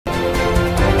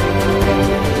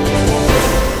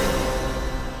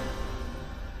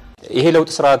ይሄ ለውጥ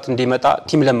ስርዓት እንዲመጣ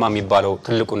ቲም ለማ የሚባለው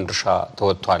ትልቁን ድርሻ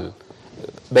ተወጥቷል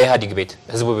በኢህአዲግ ቤት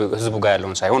ህዝቡ ጋር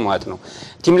ያለውን ሳይሆን ማለት ነው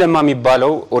ቲም ለማ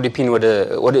የሚባለው ኦዲፒን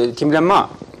ወደ ቲም ለማ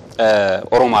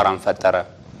ኦሮማራን ፈጠረ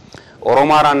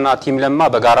ኦሮማራና ቲም ለማ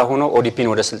በጋራ ሆኖ ኦዲፒን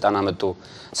ወደ ስልጣን አመጡ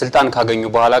ስልጣን ካገኙ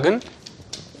በኋላ ግን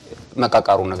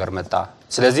መቃቃሩ ነገር መጣ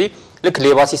ስለዚህ ልክ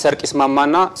ሌባ ሲሰርቅ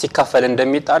ይስማማና ሲካፈል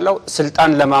እንደሚጣላው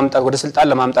ስልጣን ለማምጣት ወደ ስልጣን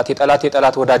ለማምጣት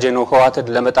የጠላት ወዳጅ ነው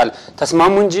ህዋትን ለመጣል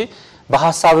ተስማሙ እንጂ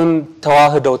በሐሳብም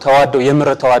ተዋህደው የምር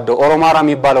ተዋህደው ኦሮማራ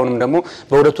የሚባለውንም ደግሞ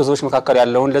በሁለቱ ህዝቦች መካከል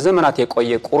ያለውን ለዘመናት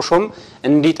የቆየ ቁርሾም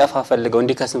እንዲጠፋ ፈልገው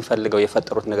እንዲከስም ፈልገው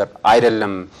የፈጠሩት ነገር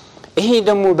አይደለም ይሄ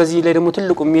ደግሞ በዚህ ላይ ደግሞ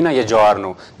ትልቁ ሚና የጃዋር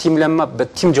ነው ቲም ለማ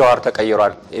በቲም ጃዋር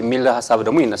ተቀይሯል የሚል ሐሳብ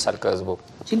ደግሞ ይነሳል ከህዝቡ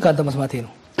ሲን ካንተ መስማቴ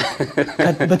ነው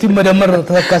በቲም መደመር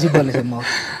ተተካሲ ባል የሰማው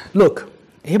ሎክ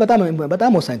ይሄ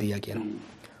በጣም ወሳኝ ጥያቄ ነው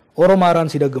ኦሮማራን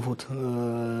ሲደግፉት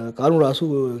ቃሉ ራሱ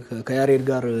ከያሬድ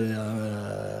ጋር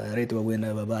ሬት በወይና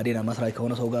በአዴና መስራች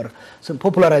ከሆነ ሰው ጋር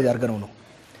ፖፑላራይዝ አድርገው ነው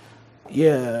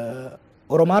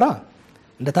የኦሮማራ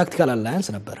እንደ ታክቲካል አላያንስ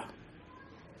ነበር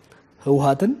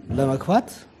ህውሃትን ለመክፋት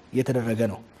የተደረገ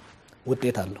ነው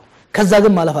ውጤት አለው ከዛ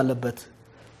ግን ማለፍ አለበት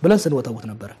ብለን ስንወጣው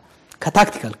ነበር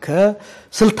ከታክቲካል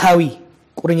ከስልታዊ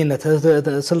ቁርኝነት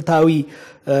ስልታዊ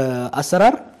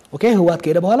አሰራር ኦኬ ህዋት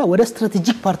ከሄደ በኋላ ወደ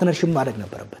ስትራቴጂክ ፓርትነርሺፕ ማድረግ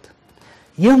ነበረበት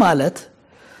ይህ ማለት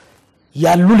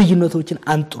ያሉ ልዩነቶችን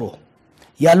አንጥሮ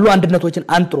ያሉ አንድነቶችን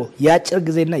አንጥሮ ያጭር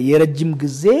ጊዜና የረጅም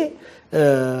ጊዜ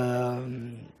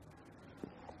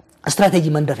ስትራቴጂ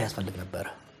መንደፍ ያስፈልግ ነበር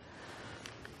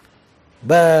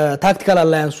በታክቲካል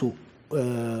አላያንሱ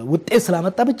ውጤት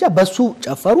ስላመጣ ብቻ በሱ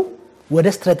ጨፈሩ ወደ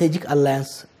ስትራቴጂክ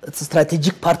አላያንስ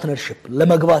ስትራቴጂክ ፓርትነርሺፕ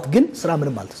ለመግባት ግን ስራ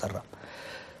ምንም አልተሰራም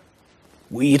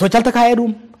ውይይቶች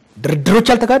አልተካሄዱም ድርድሮች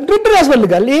አልተካሄዱም ድርድር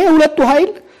ያስፈልጋል ይሄ ሁለቱ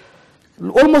ኃይል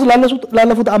ኦልሞስት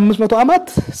ላለፉት 500 አመት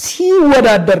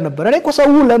ሲወዳደር ነበር እኔ እኮ ሰው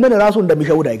ለምን ራሱ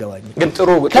እንደሚሸውድ አይገባኝም ግን ጥሩ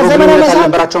ግንኙነት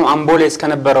አልነበራቸውም አምቦሌ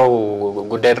እስከነበረው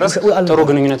ጉዳይ ድረስ ጥሩ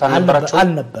ግንኙነት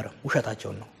አልነበረም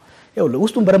ውሸታቸው ነው ይኸው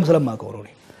ውስጡን በደም ስለማቀው ነው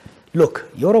ሎክ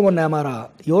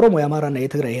የኦሮሞ ያማራና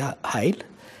የትግራይ ኃይል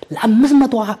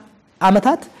ለ500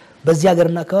 አመታት በዚህ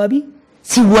ሀገርና አካባቢ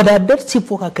ሲወዳደር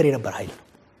ሲፎካከር የነበር ኃይል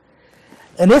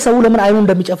እኔ ሰው ለምን አይኑ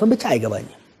እንደሚጨፈን ብቻ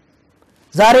አይገባኝም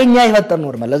ዛሬኛ ይፈጠር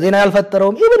ኖርማል ለዜና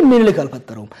ያልፈጠረውም ኢቭን ምንልክ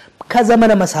አልፈጠረውም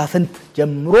ከዘመነ መሳፍንት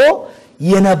ጀምሮ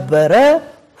የነበረ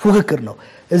ፉክክር ነው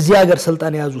እዚህ ሀገር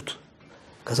ስልጣን ያዙት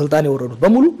ከስልጣን የወረዱት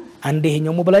በሙሉ አንዴ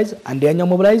ይሄኛው ሞቢላይዝ አንዴ ያኛው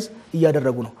ሞቢላይዝ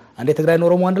እያደረጉ ነው አንዴ ትግራይና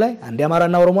ኦሮሞ አንድ ላይ አንዴ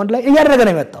አማራና ኦሮሞ አንድ ላይ እያደረገ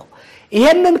ነው የመጣው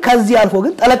ይሄንን ከዚህ አልፎ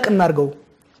ግን ጠለቅ እናርገው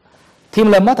ቲም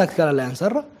ለማ ታክቲካል አላያንስ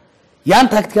ሰራ ያን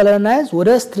ታክቲካል አላያንስ ወደ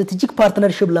ስትራቴጂክ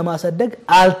ፓርትነርሺፕ ለማሰደግ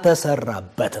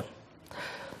አልተሰራበትም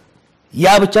ያ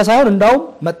ብቻ ሳይሆን እንዳው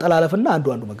መጠላለፍና አንዱ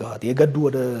መገፋት የገዱ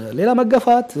ወደ ሌላ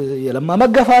መገፋት የለማ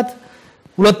መገፋት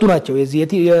ሁለቱ ናቸው የዚህ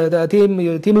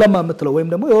ቲም ለማ የምትለው ወይም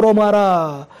ደግሞ የኦሮማራ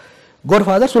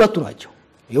ጎድፋዘርስ ሁለቱ ናቸው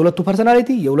የሁለቱ ፐርሰናሊቲ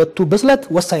የሁለቱ ብስለት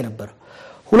ወሳኝ ነበር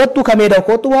ሁለቱ ከሜዳው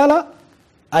ከወጡ በኋላ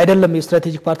አይደለም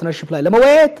የስትራቴጂክ ፓርትነርሺፕ ላይ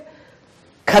ለመወያየት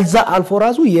ከዛ አልፎ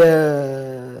ራሱ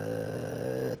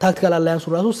የታክቲካል አላያንስ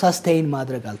ራሱ ሳስቴይን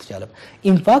ማድረግ አልተቻለም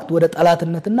ኢንፋክት ወደ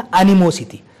ጠላትነትና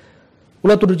አኒሞሲቲ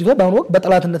ሁለቱ ድርጅቶች ባሁን ወቅት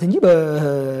በጠላትነት እንጂ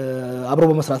በአብሮ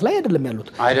በመስራት ላይ አይደለም ያሉት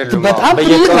በጣም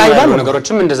ትልቅ ራይቫል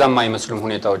ነገሮችም እንደዛም አይመስሉም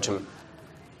ሁኔታዎችም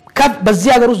በዚህ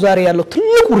ሀገር ውስጥ ዛሬ ያለው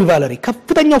ትልቁ ሪቫለሪ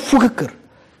ከፍተኛው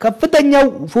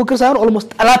ፉክክር ሳይሆን ኦልሞስት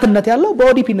ጠላትነት ያለው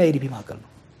በኦዲፒ እና ኤዲፒ መካከል ነው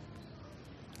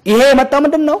ይሄ የመጣ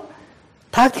ምንድነው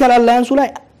ታክቲካል አላያንሱ ላይ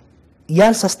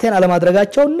ያን ሰስቴን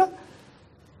አለማድረጋቸውና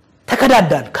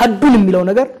ተከዳዳን ከዱን የሚለው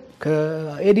ነገር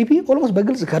ከኤዲፒ ኦልሞስት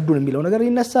በግልጽ ከዱን የሚለው ነገር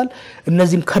ይነሳል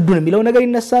እነዚህም ከዱን የሚለው ነገር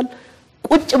ይነሳል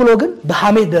ቁጭ ብሎ ግን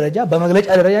በሐሜት ደረጃ በመግለጫ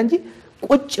ደረጃ እንጂ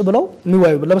ቁጭ ብለው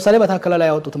የሚዋዩ ለምሳሌ በታከለ ላይ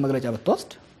ያወጡት መግለጫ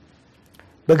በተወስድ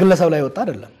በግለሰብ ላይ ወጣ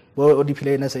አይደለም በኦዲፒ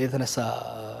ላይ የተነሳ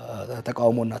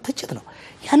ተቃውሞና ትችት ነው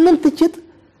ያንን ትችት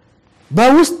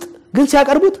በውስጥ ግን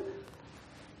ሲያቀርቡት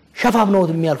ሸፋፍ ነው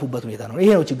የሚያልፉበት ሁኔታ ነው ይሄ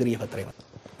ነው ችግር እየፈጠረ ይመጣ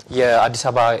የአዲስ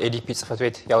አበባ ኤዲፒ ጽፈት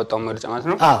ቤት ያወጣው መግለጫ ማለት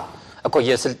ነው እኮ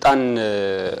የስልጣን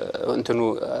እንትኑ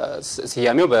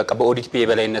ሲያሜው በኦዲፒ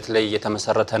የበላይነት ላይ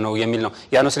የተመሰረተ ነው የሚል ነው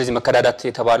ያ ነው ስለዚህ መከዳዳት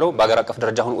የተባለው በአገር አቀፍ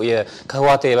ደረጃ አሁን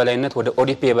ከህዋት የበላይነት ወደ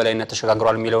ኦዲፒ የበላይነት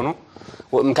ተሸጋግሯል የሚለው ነው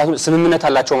ምክንያቱም ስምምነት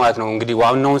አላቸው ማለት ነው እንግዲህ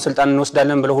ዋናውን ስልጣን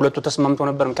እንወስዳለን ብለው ሁለቱ ተስማምተው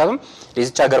ነበር ምክንያቱም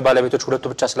ለዚች ሀገር ባለቤቶች ሁለቱ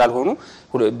ብቻ ስላልሆኑ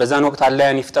በዛን ወቅት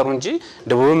አላያን ይፍጠሩ እንጂ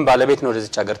ደቡብም ባለቤት ነው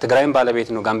ለዚች ሀገር ትግራይም ባለቤት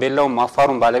ነው ጋምቤላውም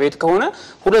አፋሩም ባለቤት ከሆነ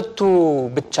ሁለቱ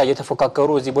ብቻ እየተፎካከሩ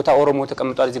እዚህ ቦታ ኦሮሞ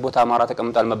ተቀምጧል እዚህ ቦታ አማራ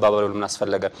ተቀምጧል መባባሉ ምን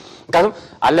አስፈለገ ምክንያቱም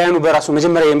አላያኑ በራሱ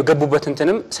መጀመሪያ የምገቡበት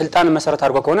እንትንም ስልጣን መሰረት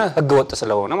አድርጎ ከሆነ ህግ ወጥ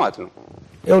ስለሆነ ማለት ነው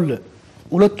ይኸውልህ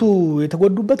ሁለቱ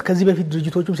የተጎዱበት ከዚህ በፊት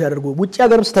ድርጅቶቹም ሲያደርጉ ውጪ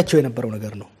ሀገርም ስተቸው የነበረው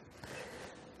ነገር ነው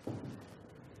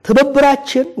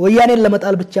ትብብራችን ወያኔን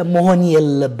ለመጣል ብቻ መሆን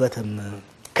የለበትም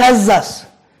ከዛስ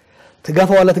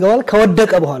ትገፋዋለህ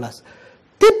ከወደቀ በኋላስ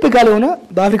ቲፒካል ሆነ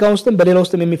በአፍሪካ ውስጥም በሌላ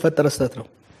ውስጥም የሚፈጠር ስህተት ነው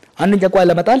አንድ ጨቋኝ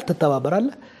ለመጣል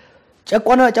ትተባበራለህ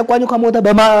ጨቋኙ ከሞተ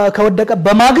ከወደቀ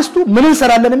በማግስቱ ምን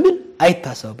እንሰራለን የሚል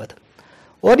አይታሰብበትም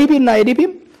ኦዲፒ እና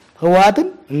ኤዲፒም ህዋትን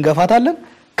እንገፋታለን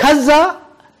ከዛ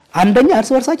አንደኛ እርስ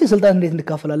በርሳችን ስልጣን እንዴት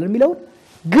እንካፈላለን የሚለው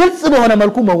ግልጽ በሆነ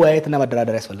መልኩ መወያየትና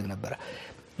መደራደር ያስፈልግ ነበር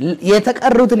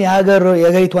የተቀሩትን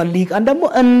የሀገሪቷን ሊቃን ደግሞ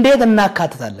እንዴት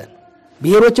እናካትታለን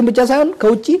ብሔሮችን ብቻ ሳይሆን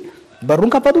ከውጪ በሩን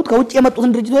ከፈቱት ከውጪ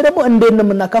የመጡትን ድርጅቶች ደግሞ እንዴት ነው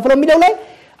እናካፍለው የሚለው ላይ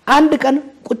አንድ ቀን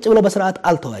ቁጭ ብለው በስርዓት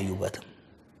አልተወያዩበትም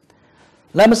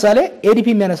ለምሳሌ ኤዲፒ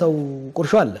የሚያነሳው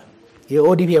ቁርሾ አለ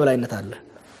የኦዲፒ የበላይነት አለ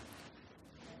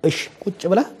እሺ ቁጭ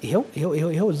ብላ ይሄው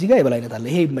እዚህ ጋር የበላይነት አለ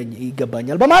ይሄ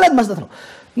ይገባኛል በማለት መስጠት ነው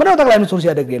ምንድነው ጠቅላይ ሚኒስትሩ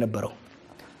ሲያደርግ የነበረው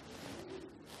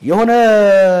የሆነ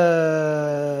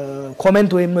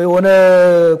ኮሜንት ወይም የሆነ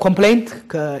ኮምፕሌንት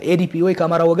ከኤዲፒ ወይ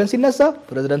ከአማራ ወገን ሲነሳ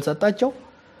ፕሬዝዳንት ሰጣቸው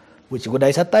ውጭ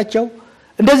ጉዳይ ሰጣቸው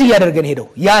እንደዚህ ያደርገን ሄደው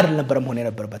ያ አይደል ነበር መሆን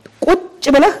የነበረበት ቁጭ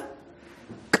ብለህ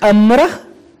ቀምረህ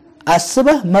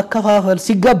አስበህ መከፋፈል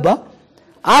ሲገባ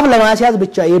አፍ ለማስያዝ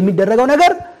ብቻ የሚደረገው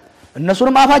ነገር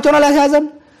እነሱንም አፋቸውን አላስያዘም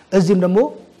እዚህም ደግሞ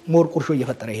ሞር ቁርሾ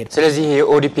እየፈጠረ ይሄድ ስለዚህ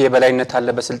የኦዲፒ የበላይነት አለ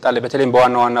በስልጣን ላይ በተለይም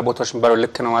በዋና ቦታዎች ባለው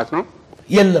ልክ ነው ማለት ነው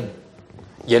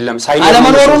የለም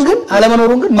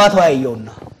አለመኖሩን ግን ማተዋየውና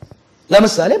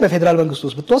ለምሳሌ በፌደራል መንግስት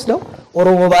ውስጥ ብትወስደው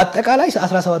ኦሮሞ በአጠቃላይ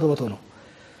 17% ነው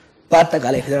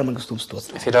በአጠቃላይ ፌደራል መንግስቱ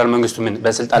ውስጥ ፌደራል መንግስቱ ምን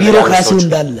በስልጣን ላይ ቢሮክራሲው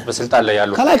እንዳለ በስልጣን ላይ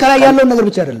ያለው ከላይ ያለው ነገር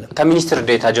ብቻ አይደለም ከሚኒስትር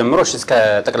ዴታ ጀምሮ እስከ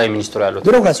ጠቅላይ ሚኒስትሩ ያለው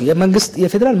ቢሮክራሲው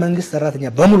የፌደራል መንግስት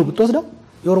ሰራተኛ በሙሉ ብትወስደው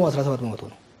የኦሮሞ 17%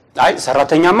 ነው አይ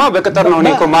ሰራተኛማ በቅጥር ነው እኔ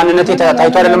እኮ ማንነቴ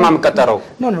ታይቶ አይደለም ማምቀጠረው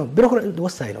ኖ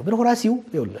ወሳኝ ነው ቢሮክራሲው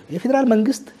ይኸውልህ የፌደራል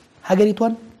መንግስት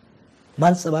ሀገሪቷን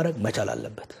ማንጸባረቅ መቻል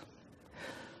አለበት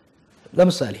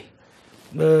ለምሳሌ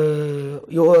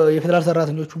የፌደራል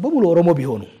ሰራተኞቹ በሙሉ ኦሮሞ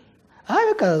ቢሆኑ አይ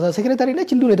በቃ ሴክሬታሪ ነች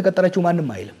እንዴ ነው የተቀጠረችው ማንንም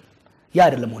አይልም ያ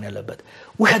አይደለም ሆነ ያለበት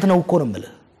ውሸት ነው እኮ ነው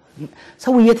ማለት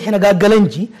ሰው እየተነጋገለ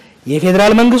እንጂ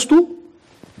የፌደራል መንግስቱ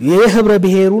የህብረ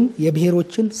ብሔሩን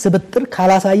የብሔሮችን ስብጥር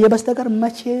ካላሳየ በስተቀር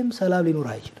መቼም ሰላም ሊኖር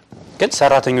አይችልም ግን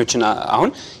ሰራተኞችን አሁን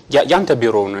ያንተ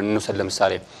ቢሮውን እንውሰድ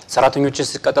ለምሳሌ ሰራተኞችን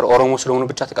ሲቀጠር ኦሮሞ ስለሆኑ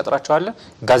ብቻ ተቀጥራቸዋል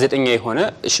ጋዜጠኛ የሆነ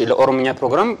እሺ ለኦሮምኛ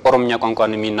ፕሮግራም ኦሮምኛ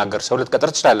ቋንቋን የሚናገር ሰው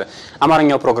ልትቀጥር ትችላለህ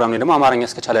አማርኛው ፕሮግራም ላይ ደግሞ አማርኛ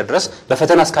እስከቻለ ድረስ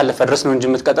በፈተና እስካለፈ ድረስ ነው እንጂ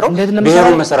የምትቀጥረው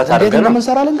ብሔሩን መሰረት አድርገን ነው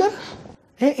እንሰራለን ጋር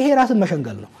ይሄ ራስን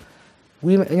መሸንገል ነው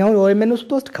ወይኛው ወይመንስ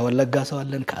ተወስድ ከወለጋ ሰው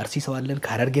አለን ከአርሲ ሰው አለን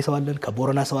ከሐረርጌ ሰው አለን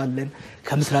ከቦረና ሰው አለን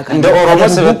ከምስራቅ እንደ ኦሮሞ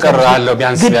ስብጥር አለው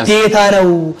ቢያንስ ግዴታ ነው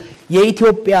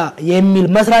የኢትዮጵያ የሚል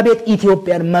መስሪያ ቤት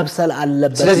ኢትዮጵያን መብሰል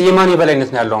አለበት ስለዚህ የማን የበላይነት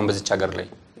ነው ያለው አሁን በዚች ሀገር ላይ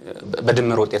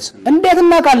በድምር ውጤት እንዴት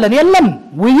እናውቃለን የለም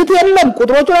ውይይት የለም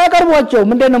ቁጥሮቹን አቀርቧቸው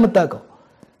ምንድነው የምታውቀው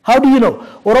how do you know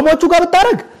ኦሮሞቹ ጋር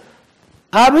ብታረግ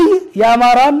አብይ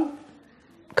ያማራን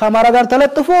ከአማራ ጋር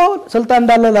ተለጥፎ ስልጣን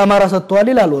እንዳለ ለአማራ ሰጥቷል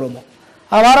ይላል ኦሮሞ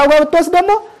አማራው ጋር ብትወስድ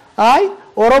ደግሞ አይ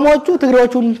ኦሮሞቹ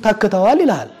ትግሬዎቹን ተክተዋል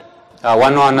ይላል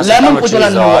ዋና ሰላሞች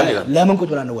ይዘዋል ይላል ለምን ቁጭ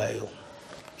ብለን ነው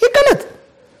ይከለት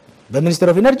በሚኒስትር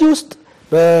ኦፍ ኢነርጂ ውስጥ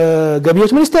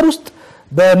በገቢዎች ሚኒስቴር ውስጥ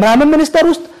በማንም ሚኒስቴር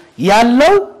ውስጥ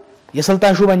ያለው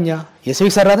የስልጣን ሹመኛ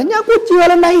የሲቪክ ሰራተኛ ቁጭ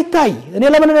ይበልና ይታይ እኔ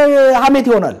ለምን ሐሜት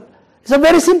ይሆናል it's a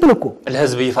very simple እኮ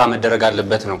ለህዝብ ይፋ መደረግ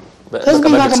አለበት ነው ህዝቡ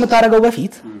ጋር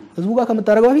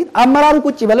ከመታረገው በፊት አመራሩ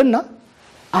ቁጭ ይበልና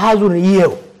አሃዙን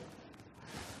ይየው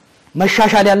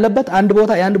መሻሻል ያለበት አንድ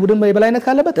ቦታ የአንድ ቡድን የበላይነት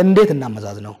ካለበት እንዴት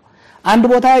እናመዛዝ ነው አንድ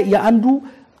ቦታ የአንዱ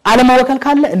አለማወከል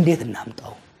ካለ እንዴት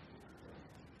እናምጣው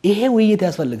ይሄ ውይይት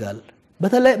ያስፈልጋል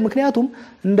በተለይ ምክንያቱም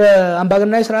እንደ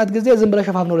አምባገነናዊ ስርዓት ጊዜ ዝም ብለ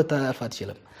ሸፋፍነው ለታልፋት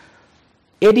ይችላል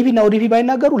ኤዲፒ እና ኦዲፒ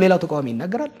ባይናገሩ ሌላው ተቃዋሚ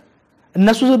ይናገራል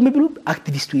እነሱ ዝም ቢሉ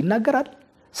አክቲቪስቱ ይናገራል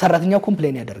ሰራተኛው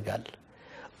ኮምፕሌን ያደርጋል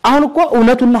አሁን እኮ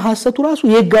እውነቱና ሐሰቱ ራሱ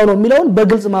የጋው ነው የሚለውን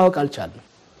በግልጽ ማወቅ አልቻለም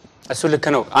እሱ ልክ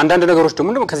ነው አንዳንድ ነገሮች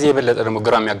ደግሞ ከዚህ የበለጠ ደግሞ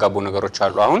ግራም ያጋቡ ነገሮች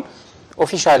አሉ አሁን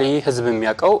ኦፊሻሊ ህዝብ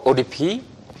የሚያቀው ኦዲፒ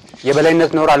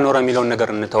የበላይነት ኖር አልኖር የሚለው ነገር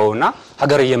እንተውና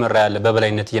ሀገር እየመራ ያለ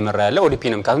በበላይነት እየመራ ያለ ኦዲፒ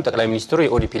ነው ካሁን ጠቅላይ ሚኒስትሩ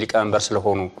የኦዲፒ ሊቀመንበር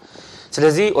ስለሆኑ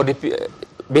ስለዚህ ኦዲፒ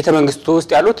ቤተመንግስቱ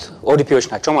ውስጥ ያሉት ኦዲፒዎች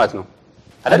ናቸው ማለት ነው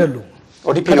አይደሉም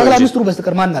ኦዲፒ ጠቅላይ ሚኒስትሩ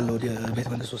በስተቀር ማን አለው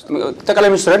ቤተመንግስቱ ውስጥ ጠቅላይ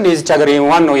ሚኒስትሩ እንደ እዚህ ሀገር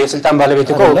ዋናው የስልጣን ባለቤት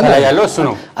እኮ ከላይ ያለው እሱ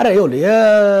ነው አረ ይኸውልህ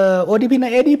የኦዲፒ እና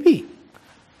ኤዲፒ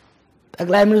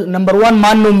ጠቅላይ ሚኒስትሩ ነምበር 1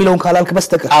 ማን ነው የሚለውን ካላልክ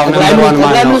በስተቀር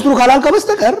ጠቅላይ ሚኒስትሩ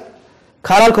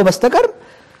ካላልከው በስተቀር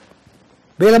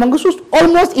ቤተመንግስቱ ውስጥ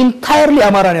ኦልሞስት ኢንታየርሊ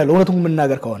አማራ ነው ያለው እውነቱን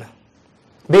ምንናገር ከሆነ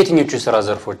በየትኞቹ ስራ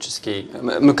ዘርፎች እስኪ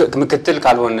ምክትል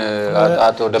ካልሆነ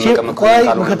አቶ ደመቀ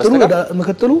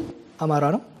ምክትሉ አማራ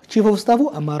ነው ቺፍ ኦፍ ስታፉ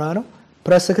አማራ ነው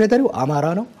ፕሬስ ሴክሬታሪው አማራ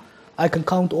ነው I can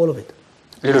count all of it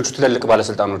ሌሎቹ ትልልቅ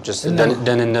ባለስልጣኖችስ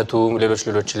ደህንነቱ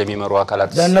ሌሎች ለሚመሩ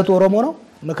አካላት ደህንነቱ ኦሮሞ ነው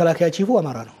መከላከያ ቺፉ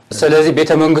አማራ ነው ስለዚህ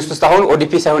ቤተመንግስት ውስጥ አሁን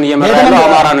ኦዲፒ ሳይሆን እየመራ ያለው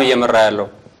አማራ ነው እየመራ ያለው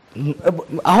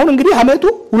አሁን እንግዲህ ሀሜቱ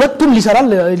ሁለቱም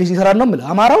ሊሰራል ነው ማለት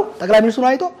አማራው ጠቅላይ ሚኒስትሩ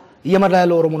አይቶ እየመራ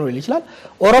ያለው ኦሮሞ ነው ይችላል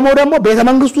ኦሮሞ ደግሞ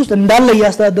ቤተመንግስት ውስጥ እንዳለ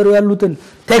ያስተዳደሩ ያሉትን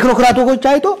ቴክኖክራቶች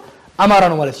አይቶ አማራ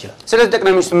ነው ማለት ይችላል ስለዚህ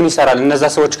ጠቅላይ ሚኒስትሩ ምን ይሰራል እነዛ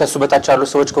ሰዎች ከሱ በታች ያሉ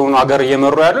ሰዎች ከሆኑ ሀገር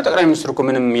እየመሩ ያሉ ጠቅላይ ሚኒስትሩ እኮ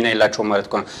ምንም ሚና የላቸውም ማለት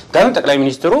ነው ጋር ጠቅላይ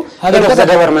ሚኒስትሩ ሀገር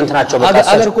ገቨርንመንት ናቸው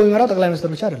ሀገር እኮ የሚመራው ጠቅላይ ሚኒስትሩ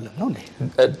ብቻ አይደለም ነው እንዴ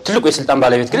ትልቁ የስልጣን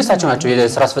ባለቤት ግን እሳቸው ናቸው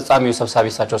የሥራ አስፈጻሚው ሰብሳቢ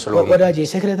እሳቸው ስለሆኑ ወዳጄ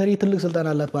ሴክሬታሪ ትልቅ ስልጣን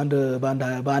አላት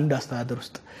በአንድ አስተዳደር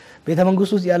ውስጥ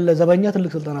ቤተመንግስት ውስጥ ያለ ዘበኛ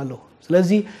ትልቅ ስልጣን አለው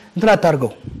ስለዚህ እንትን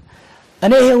አታርገው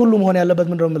እኔ ይሄ ሁሉ መሆን ያለበት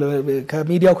ምንድነው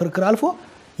ከሚዲያው ክርክር አልፎ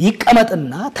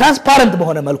ይቀመጥና ትራንስፓረንት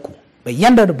በሆነ መልኩ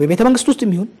በእያንዳንዱ በቤተመንግስት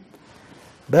ውስጥም ይሁን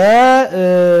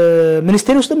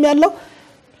በሚኒስቴር ውስጥም ያለው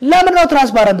ለምን ነው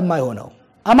ትራንስፓረንት የማይሆነው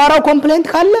አማራው ኮምፕሌንት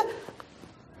ካለ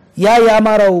ያ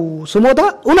የአማራው ስሞታ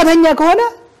እውነተኛ ከሆነ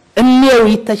እንየው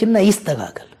ይተችና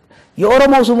ይስተካከል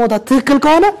የኦሮሞው ስሞታ ትክክል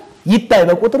ከሆነ ይታይ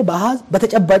በቁጥር በአሃዝ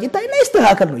በተጨባጭ ይታይና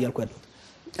ይስተካከል ነው ያልኩት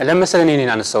ለምሳሌ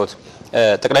እኔን አነሳውት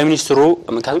ጠቅላይ ሚኒስትሩ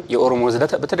የኦሮሞ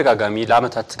ዝለታ በተደጋጋሚ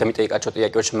ለአመታት ከሚጠይቃቸው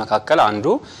ጥያቄዎች መካከል አንዱ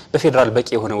በፌደራል በቂ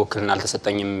የሆነ ወክልና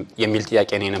አልተሰጠኝም የሚል ጥያቄ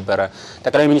ነው የነበረ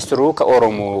ጠቅላይ ሚኒስትሩ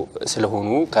ከኦሮሞ ስለሆኑ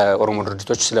ከኦሮሞ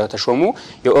ድርጅቶች ስለተሾሙ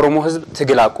የኦሮሞ ህዝብ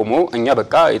ትግል አቁሞ እኛ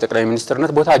በቃ የጠቅላይ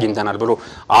ሚኒስትርነት ቦታ አግኝተናል ብሎ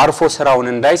አርፎ ስራውን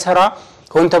እንዳይሰራ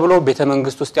ሆን ተብሎ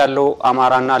ቤተመንግስት ውስጥ ያለው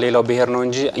አማራና ሌላው ብሄር ነው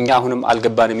እንጂ እኛ አሁንም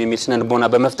አልገባንም የሚል ስነልቦና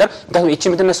በመፍጠር እቺ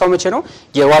የምትነሳው መቼ ነው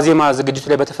የዋዜማ ዝግጅቱ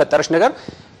ላይ በተፈጠረች ነገር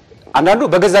አንዳንዱ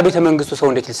በገዛ ቤተመንግስቱ ሰው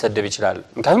እንዴት ሊሰደብ ይችላል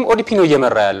ምክንያቱም ኦዲፒ ነው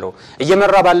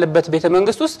እየመራ ባለበት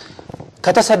ቤተመንግስት ውስጥ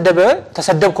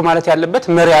ተሰደብኩ ማለት ያለበት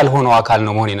መሪ ያልሆነው አካል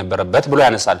ነው መሆን የነበረበት ብሎ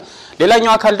ያነሳል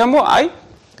ሌላኛው አካል ደግሞ አይ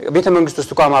ቤተመንግስት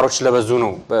ውስጥ አማሮች ስለበዙ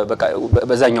ነው በቃ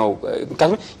በዛኛው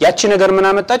ምክንያቱም ያቺ ነገር ምን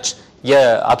አመጣች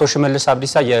የአቶ ሽመልስ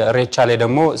አብዲሳ የሬቻ ላይ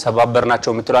ደግሞ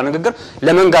ሰባበርናቸው የምትለው ንግግር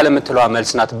ለመንጋ ለምትለው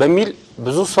መልስናት በሚል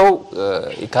ብዙ ሰው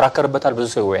ይከራከርበታል ብዙ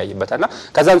ሰው ይወያይበታልና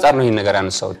ከዛ አንፃር ነው ይሄን ነገር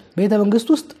ያነሳው ቤተመንግስት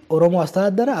ውስጥ ኦሮሞ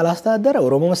አስተዳደረ አላስተዳደረ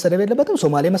ኦሮሞ መሰደብ የለበትም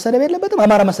ሶማሌ መሰደብ የለበትም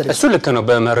አማራ መሰደብ እሱ ልክ ነው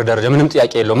በመርህ ደረጃ ምንም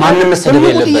ጥያቄ የለው ማንንም መሰደብ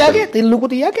የለበትም ትልቁ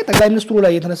ጥያቄ ጠቅላይ ሚኒስትሩ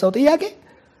ላይ የተነሳው ጥያቄ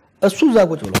እሱ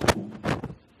ዛጎጭ ብሎ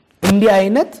እንዲህ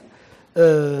አይነት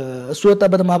እሱ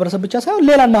ወጣበት ማህበረሰብ ብቻ ሳይሆን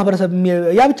ሌላን ማህበረሰብ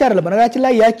ያ ብቻ አይደለም በነገራችን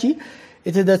ላይ ያቺ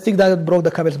it is the thing that broke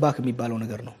the camel's back የሚባለው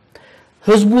ነገር ነው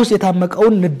ህዝቡ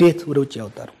የታመቀውን ንዴት ወደ ውጭ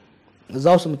ያወጣ ነው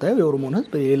እዛው ስምታዩ የኦሮሞን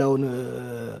ህዝብ የሌላውን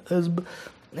ህዝብ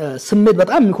ስሜት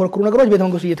በጣም የሚኮረኩሩ ነገሮች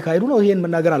ቤተመንግስቱ እየተካሄዱ ነው ይሄን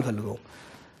መናገር አልፈልገውም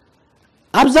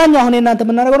አብዛኛው አሁን እናንተ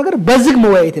የምናደርገው ነገር በዝግ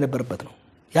መወያየት የነበረበት ነው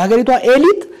የሀገሪቷ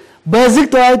ኤሊት በዝግ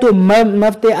ተወያይቶ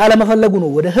መፍትሄ አለመፈለጉ ነው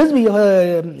ወደ ህዝብ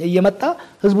እየመጣ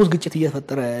ህዝቡስ ግጭት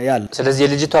እየፈጠረ ያለ ስለዚህ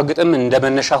የልጅቷ ግጥም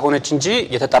እንደመነሻ ሆነች እንጂ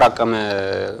የተጠራቀመ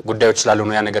ጉዳዮች ስላሉ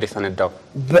ነው ያ ነገር ይፈነዳው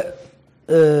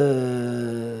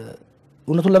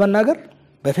እውነቱን ለመናገር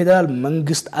በፌደራል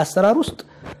መንግስት አሰራር ውስጥ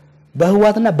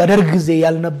በህዋትና በደርግ ጊዜ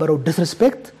ያልነበረው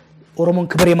ዲስሪስፔክት ኦሮሞን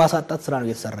ክብር የማሳጣት ስራ ነው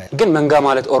እየተሰራ ያለው ግን መንጋ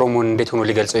ማለት ኦሮሞን እንዴት ሆኖ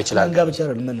ሊገልጸው ይችላል መንጋ ብቻ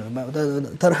አይደለም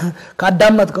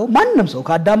ካዳመጥከው ማንንም ሰው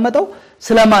ካዳመጠው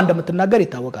ስለማን እንደምትናገር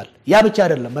ይታወቃል ያ ብቻ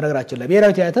አይደለም በነገራችን ላይ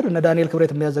ብሔራዊ ቲያትር እነ ዳንኤል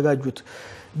ክብረት የሚያዘጋጁት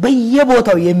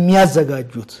በየቦታው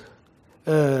የሚያዘጋጁት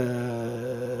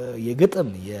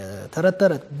የግጥም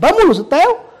የተረተረት በሙሉ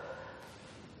ስታየው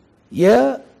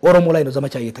የኦሮሞ ላይ ነው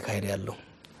ዘመቻ እየተካሄደ ያለው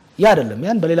ያ አይደለም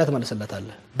ያን በሌላ ተመለሰለታል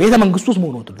ቤተመንግስት ውስጥ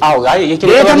ሆኖ ነው አዎ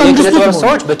የኪነጥበብ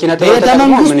ሰዎች በኪነጥበብ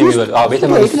ተጠቅመው ምን ይበሉ አዎ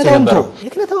ቤተመንግስት ነበረው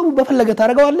የኪነጥበብ በፈለገ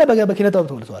ታረጋዋለህ በኪነጥበብ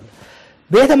ተመልሰዋል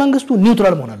ቤተመንግስቱ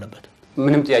ኒውትራል መሆን አለበት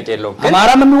ምንም ጥያቄ የለውም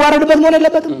አማራም የሚዋረድበት መሆን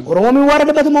የለበትም ኦሮሞም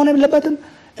የሚዋረድበት መሆን የለበትም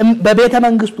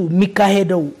በቤተመንግስቱ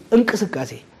የሚካሄደው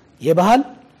እንቅስቃሴ የባህል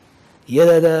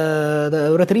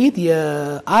የትርኢት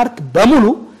የአርት በሙሉ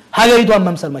ሀገሪቷን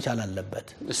መምሰል መቻል አለበት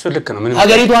እሱ ልክ ነው ምንም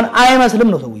ሀገሪቷን አይመስልም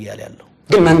ነው ሰው ይያል ያለው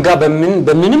ግን መንጋ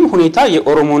በምንም ሁኔታ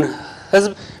የኦሮሞን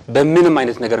ህዝብ በምንም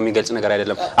አይነት ነገር የሚገልጽ ነገር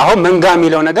አይደለም አሁን መንጋ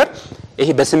የሚለው ነገር ይሄ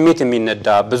በስሜት የሚነዳ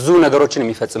ብዙ ነገሮችን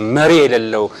የሚፈጽም መሪ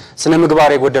የሌለው ስነ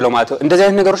ምግባር የጎደለው ማለት እንደዚህ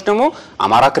አይነት ነገሮች ደግሞ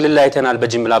አማራ ክልል ላይ አይተናል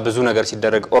በጅምላ ብዙ ነገር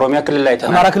ሲደረግ ኦሮሚያ ክልል ላይ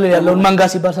አይተናል አማራ ክልል ያለውን መንጋ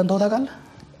ሲባል ሰምተው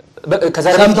ታውቃለህ ከዛ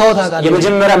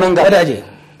የመጀመሪያ መንጋ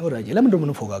ወዳጄ ለምን ደሞ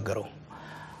እንፎጋገረው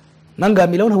መንጋ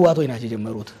የሚለውን ህዋቶች ናቸው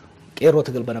የጀመሩት ቄሮ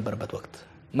ትግል በነበረበት ወቅት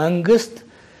መንግስት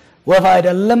ወፋ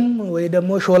አይደለም ወይ ደግሞ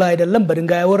ሾላ አይደለም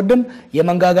በድንጋይ አይወርድም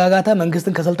የመንጋጋጋታ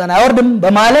መንግስትን ከስልጣን አይወርድም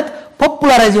በማለት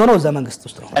ፖፑላራይዝ የሆነው እዛ መንግስት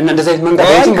ውስጥ ነው እና እንደዚህ አይነት መንጋ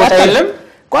በየትም ቦታ የለም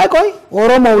ቆይ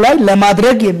ኦሮሞው ላይ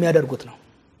ለማድረግ የሚያደርጉት ነው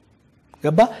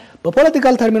ገባ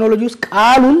በፖለቲካል ተርሚኖሎጂ ውስጥ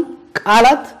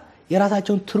ቃላት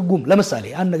የራሳቸውን ትርጉም ለምሳሌ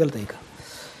አንድ ነገር ጠይቃ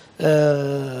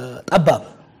ጠባብ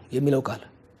የሚለው ቃል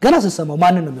ገና ሲሰማው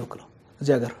ማንን ነው የሚወክለው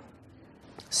እዚህ ሀገር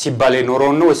ሲባል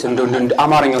የኖረው ነው ወይስ እንደ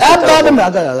አማርኛው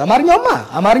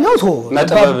አማርኛው ሶ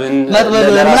መጥበብን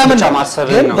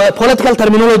ግን ፖለቲካል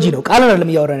ተርሚኖሎጂ ነው ቃል አይደለም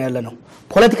ያወራን ያለ ነው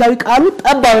ፖለቲካዊ ቃሉ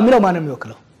ጠባብ የሚለው ማን ነው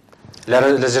የሚወክለው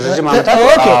ለረጅም ዓመታት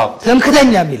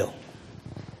ትምክተኛ የሚለው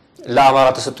ለአማራ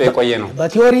ተሰጥቶ የቆየ ነው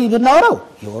በቲዮሪ ብናወራው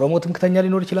የኦሮሞ ትምክተኛ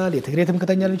ሊኖር ይችላል የትግሬ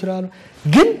ትምክተኛ ሊኖር ይችላል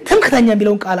ግን ትምክተኛ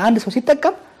የሚለውን ቃል አንድ ሰው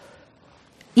ሲጠቀም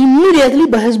ኢሚዲየትሊ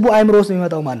በህዝቡ አይምሮ ውስጥ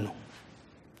የሚመጣው ማን ነው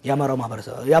ያማራው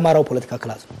ማህበረሰብ ያማራው ፖለቲካ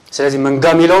ክላስ ነው ስለዚህ መንጋ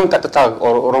የሚለውን ቀጥታ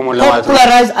ኦሮሞ ለማለት ነው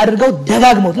ፖላራይዝ አድርገው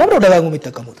ደጋግመው ለምን ደጋግመው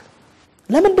የሚጠቀሙት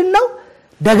ለምንድነው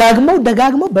ደጋግመው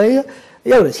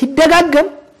ሲደጋገም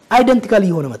አይደንቲካሊ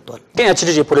ሆነ መጥቷል ግን ያቺ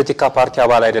ልጅ የፖለቲካ ፓርቲ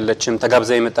አባል አይደለችም ተጋብዛ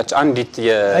የመጣች አንዲት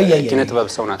የኪነ ጥበብ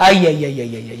ሰው ናት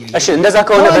እሺ እንደዛ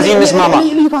ከሆነ በዚህ እንስማማ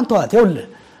ልዩታን ተዋት ይኸውልህ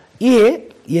ይሄ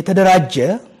የተደራጀ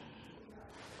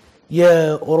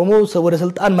የኦሮሞ ወደ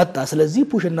ስልጣን መጣ ስለዚህ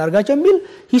ፑሽ እናርጋቸው የሚል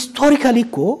ሂስቶሪካሊ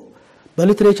እኮ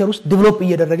በሊትሬቸር ውስጥ ዲቨሎፕ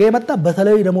እየደረገ የመጣ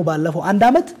በተለይ ደግሞ ባለፈው አንድ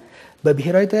አመት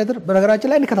በብሔራዊ ቲያትር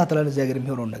በነገራችን ላይ እንከታተላለን እዚህ ሀገር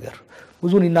የሚሆነው ነገር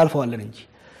ብዙን እናልፈዋለን እንጂ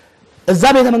እዛ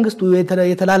ቤተመንግስቱ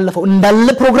የተላለፈው እንዳለ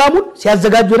ፕሮግራሙን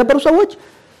ሲያዘጋጁ የነበሩ ሰዎች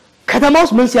ከተማው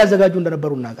ምን ሲያዘጋጁ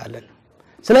እንደነበሩ እናውቃለን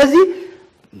ስለዚህ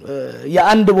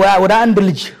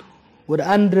ወደ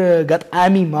አንድ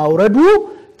ገጣሚ ማውረዱ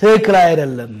ትክክል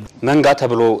አይደለም መንጋ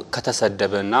ተብሎ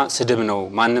ከተሰደበና ስድብ ነው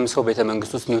ማንንም ሰው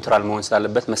ቤተመንግስቱ ውስጥ ኒውትራል መሆን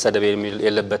ስላለበት መሰደብ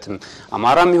የለበትም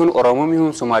አማራም ይሁን ኦሮሞም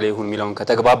ይሁን ሶማሌ ይሁን ሚላውን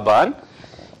ከተግባባን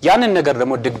ያንን ነገር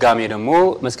ደግሞ ድጋሜ ደግሞ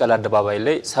መስቀል አደባባይ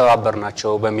ላይ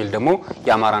ሰባበርናቸው በሚል ደግሞ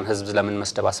ያማራን ህዝብ ለምን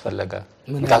መስደብ አስፈለገ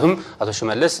ምክንያቱም አቶ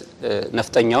ሽመልስ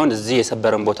ነፍጠኛውን እዚህ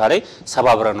የሰበረን ቦታ ላይ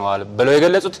ሰባብረነዋል ብለው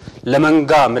የገለጹት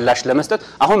ለመንጋ ምላሽ ለመስጠት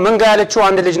አሁን መንጋ ያለችው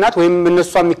አንድ ልጅ ናት ወይም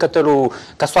እነሱ የሚከተሉ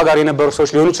ከሷ ጋር የነበሩ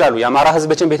ሰዎች ሊሆኑ ይችላሉ ያማራ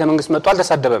ህዝብችን ቤተመንግስት መጥቷል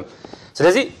ተሳደበም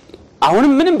ስለዚህ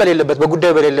አሁንም ምንም በሌለበት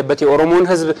በጉዳዩ በሌለበት የኦሮሞን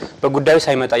ህዝብ በጉዳዩ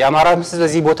ሳይመጣ ያማራ ህዝብ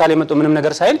በዚህ ቦታ ላይ መጥቶ ምንም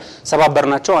ነገር ሳይል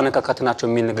ሰባበርናቸው አነካካትናቸው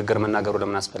የሚል ንግግር መናገሩ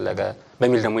ለምን አስፈለገ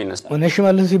በሚል ደግሞ ይነሳል እነሽ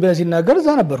መልስ ሲናገር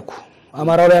እዛ ነበርኩ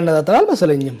አማራው ላይ ያነጣጣል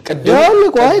መሰለኝም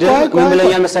ቆይ ምን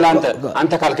ብለኛል መሰለ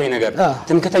አንተ ካልከኝ ነገር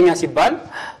ትምክተኛ ሲባል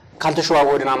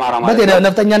ካልተሸዋወድን አማራ ማለት ነው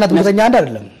ነፍጠኛና ትምክተኛ አንድ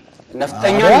አይደለም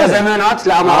ነፍጠኛ ለዘመናት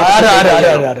ለአማራ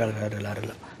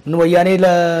አይደለም ምን ወያኔ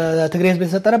ለትግሬ ህዝብ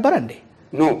ተሰጠ ነበር እንዴ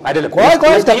ኖ አይደለም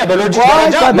ነፍጠኛ በሎጂክ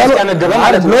ደረጃ መስያነገበ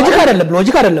ማለት ነው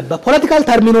ሎጂክ አይደለም በፖለቲካል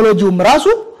ተርሚኖሎጂውም ራሱ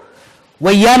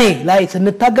ወያኔ ላይ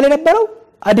ስንታገል የነበረው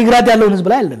አዲግራት ያለውን ህዝብ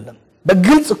ላይ አይደለም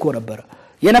በግልጽ እኮ ነበር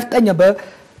የነፍጠኛ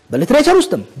በሊትሬቸር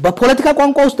ውስጥም በፖለቲካ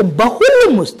ቋንቋ ውስጥም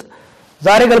በሁሉም ውስጥ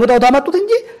ዛሬ ገልብጠው ታመጡት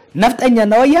እንጂ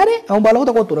ነፍጠኛና ወያኔ አሁን ባለው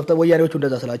ተቆጡ ነፍጠ ወያኔዎቹ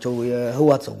እንደዛ ስላቸው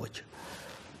የህዋት ሰዎች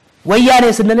ወያኔ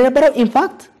ስንል የነበረው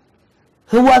ኢንፋክት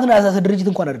ህዋትን አሳሰ ድርጅት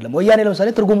እንኳን አይደለም ወያኔ ለምሳሌ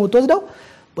ትርጉሙ ተወስደው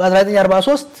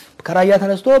በ1943 ከራያ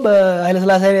ተነስቶ በኃይለ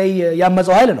ሥላሴ ላይ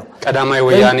ያመፀው ኃይል ነው ቀዳማዊ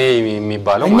ወያኔ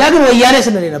የሚባለው እኛ ግን ወያኔ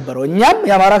ስንል የነበረው እኛም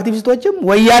የአማራ አክቲቪስቶችም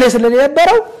ወያኔ ስንል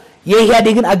የነበረው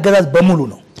የኢህአዴግን አገዛዝ በሙሉ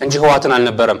ነው እንጂ ህዋትን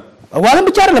አልነበረም ህዋትን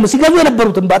ብቻ አይደለም ሲገዙ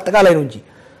የነበሩትን በአጠቃላይ ነው እንጂ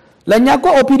ለኛ እኮ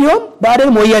ኦፒዲዮም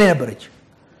ባደም ወያኔ ነበረች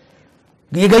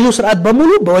የገዢው ስርዓት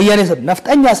በሙሉ በወያኔ ስር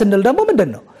ነፍጠኛ ስንል ደግሞ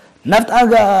ምንድነው ነፍጣ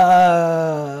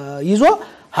ይዞ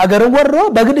ሀገርን ወሮ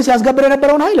በግድ ሲያስገብር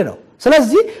የነበረውን ኃይል ነው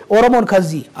ስለዚህ ኦሮሞን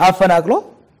ከዚህ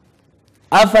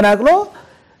አፈናቅሎ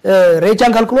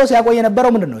ሬቻን ካልኩሎ ሲያቆይ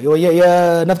የነበረው ምንድነው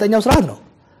የነፍጠኛው ስርዓት ነው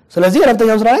ስለዚህ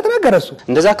የነፍጠኛው ስርዓት ላይ ተናገረሱ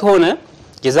እንደዛ ከሆነ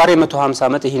የዛሬ 150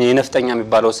 ዓመት ይሄን የነፍጠኛ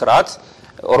የሚባለው ስርዓት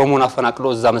ኦሮሞን አፈናቅሎ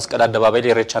እዛ መስቀል አደባባይ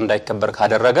ላይ ሬቻ እንዳይከበር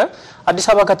ካደረገ አዲስ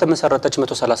አበባ ከተመሰረተች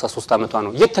 133 ዓመቷ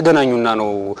ነው የተገናኙና ነው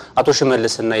አቶ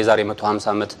ሽመልስና የዛሬ 150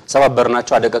 ዓመት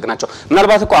ሰባበርናቸው አደቀቅናቸው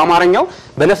ምናልባት እኮ አማርኛው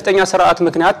በነፍጠኛ ስርዓት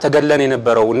ምክንያት ተገለን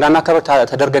የነበረው እንዳናከበር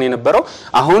ተደርገን የነበረው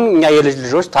አሁን እኛ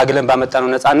የልጆች ታግለን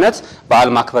ባመጣነው ነፃነት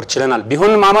በዓል ማክበር ችለናል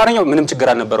ቢሆንም አማርኛው ምንም ችግር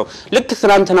አልነበረው ልክ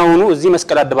ትናንትናውኑ እዚህ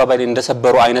መስቀል አደባባይ ላይ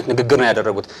እንደሰበሩ አይነት ንግግር ነው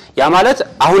ያደረጉት ያ ማለት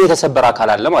አሁን የተሰበረ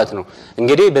አካል አለ ማለት ነው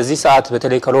እንግዲህ በዚህ ሰዓት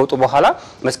በተለይ ከለውጡ በኋላ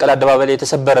መስቀል አደባባይ ላይ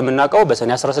የተሰበረ ምናቀው በሰኔ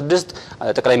 16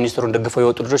 ጠቅላይ ሚኒስትሩን ደግፈው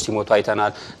የወጡ ልጆች ሲሞቱ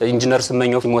አይተናል ኢንጂነር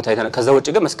ስመኘው ሲሞቱ አይተናል ከዛ ውጪ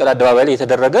ግን መስቀል አደባባይ ላይ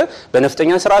የተደረገ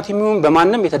በነፍጠኛ ስርዓት የሚሆን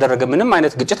በማንም የተደረገ ምንም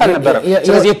አይነት ግጭት አልነበረም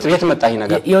ስለዚህ የት መጣ ይሄ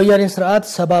ነገር የወያኔ ስርዓት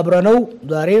ሰባብረ ነው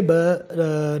ዛሬ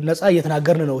በነፃ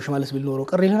እየተናገርን ነው ሽመልስ ቢል ኖሮ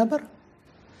ቅር ይለ ነበር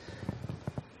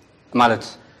ማለት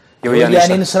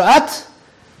የወያኔን ስርዓት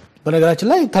በነገራችን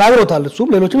ላይ ተናግሮታል እሱም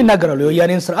ሌሎችም ይናገራሉ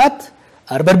የወያኔን ስርዓት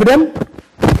አርበርብደን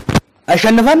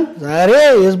አሸንፈን ዛሬ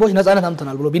የህዝቦች ነፃነት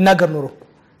አምጥተናል ብሎ ቢናገር ኖሮ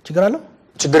ችግር አለው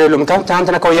ችግር የለውም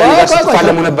ካንተና ከወያኔ ጋር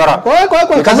ተፋለሙ ነበር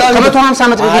ከዛ ከ150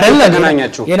 ዓመት በፊት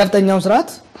ተገናኛችሁ የነፍጠኛውን ስርዓት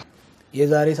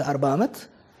የዛሬ 40 ዓመት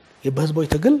የህዝቦች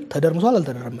ትግል ተደርምሷል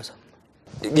አልተደረመሰም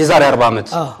የዛሬ 40 ዓመት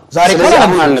ዛሬ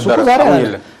አሁን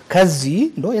አልነበረ ከዚህ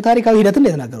እንደው የታሪካዊ ሂደትን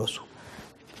የተናገረው እሱ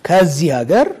ከዚህ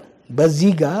ሀገር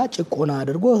በዚህ ጋር ጭቆና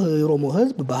አድርጎ የኦሮሞ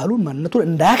ህዝብ ባህሉን ማንነቱን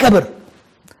እንዳያከብር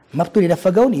መብቱን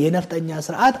የነፈገውን የነፍጠኛ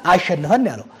ስርዓት አሸንፈን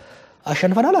ያለው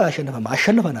አሸንፈናል አላሸንፈም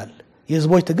አሸንፈናል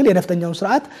የህዝቦች ትግል የነፍጠኛውን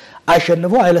ስርዓት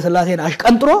አሸንፎ ኃይለ ሥላሴን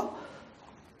አሽቀንጥሮ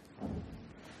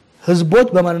ህዝቦች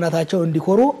በማንነታቸው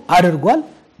እንዲኮሩ አድርጓል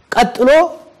ቀጥሎ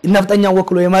ነፍጠኛው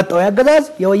ወክሎ የመጣው ያገዛዝ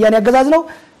የወያኔ ያገዛዝ ነው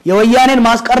የወያኔን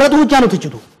ማስቀረጡ ብቻ ነው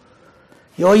ትችቱ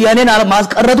የወያኔን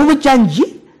ማስቀረጡ ብቻ እንጂ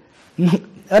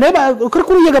እኔ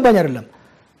ክርክሩ እየገባኝ አይደለም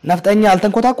ነፍጠኛ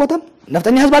አልተንኮታኮተም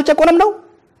ነፍጠኛ ህዝብ አልጨቆነም ነው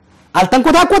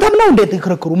አልተንኮታኮተም ነው እንዴት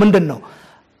ክርክሩ ምንድነው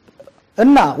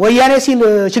እና ወያኔ ሲል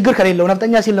ችግር ከሌለው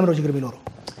ነፍጠኛ ሲል ለምን ነው ችግር የሚኖረው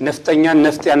ነፍጠኛ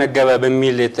ነፍጥ ያነገበ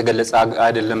በሚል የተገለጸ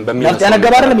አይደለም በሚል ነፍጥ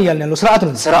ያነገበ አይደለም ይያልን ያለው ስርዓት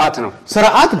ነው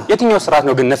የትኛው ስርዓት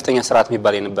ነው ግን ነፍጠኛ ስርዓት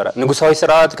የሚባል የነበረ ንጉሳዊ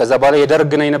ስርዓት ከዛ በኋላ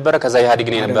የደርግ ነው የነበረ ከዛ የኢህአዴግ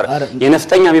ነው የነበረ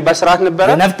የነፍጠኛ የሚባል ስርዓት ነበረ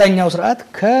የነፍጠኛው ስርዓት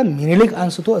ከሚኒሊክ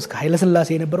አንስቶ እስከ ኃይለ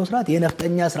ሥላሴ የነበረው ስርዓት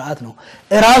የነፍጠኛ ስርዓት ነው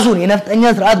ራሱን የነፍጠኛ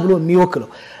ስርዓት ብሎ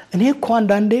የሚወክለው እኔ እኮ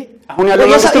አንዳንዴ አሁን ያለው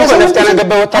መንግስት ነፍጥ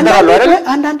ያነገበ ወታደር አለው አይደል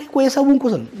አንዳንዴ እኮ የሰውን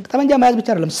ቁስል ጠመንጃ መያዝ ብቻ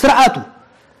አይደለም ስርዓቱ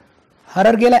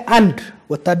ሐረርጌ ላይ አንድ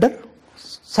ወታደር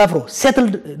ሰፍሮ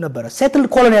ሴትልድ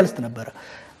ኮሎኒያሊስት ነበረ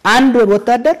አንድ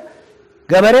ወታደር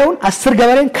ገበሬውን 10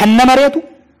 ገበሬን ከነመሬቱ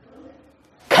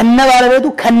ከነባለቤቱ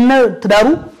ከነትዳሩ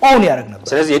ኦን ያደርግ ነበር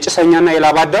ስለዚህ የጭሰኛና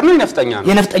የላባደር ነው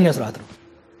የነፍጠኛ ስርዓት ነው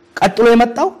ቀጥሎ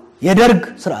የመጣው የደርግ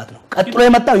ስርዓት ነው ቀጥሎ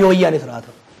የመጣው የወያኔ ስርዓት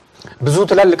ነው ብዙ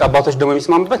ትላልቅ አባቶች ደግሞ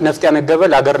የሚስማሙበት ነፍጥ ያነገበ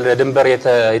ለሀገር ለድንበር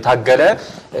የታገለ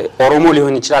ኦሮሞ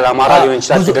ሊሆን ይችላል አማራ ሊሆን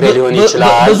ይችላል ትግሬ ሊሆን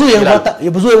ይችላል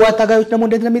ብዙ የህወሓት ታጋዮች ደግሞ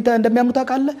እንዴት እንደሚያምኑ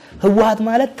ታውቃለህ ህወሓት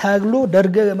ማለት ታግሎ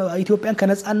ደርግ ኢትዮጵያን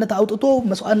ከነጻነት አውጥቶ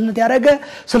መስዋዕትነት ያደረገ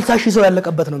 60000 ሰው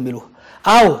ያለቀበት ነው የሚሉ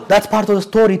አዎ that's part of the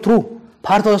story true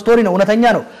part of the story ነው እውነተኛ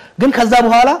ነው ግን ከዛ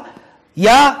በኋላ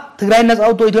ያ ትግራይ ነጻ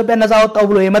አውጥቶ ኢትዮጵያን ነጻ አወጣው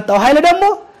ብሎ የመጣው ኃይል ደግሞ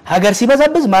ሀገር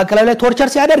ሲበዘብዝ ማዕከላዊ ላይ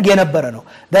ቶርቸር ሲያደርግ የነበረ ነው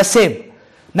the same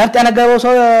ነፍጥ ያነገበው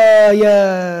ሰው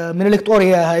የሚኒሊክ ጦር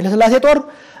የኃይለ ሥላሴ ጦር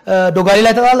ዶጋሊ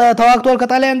ላይ ተዋግቷል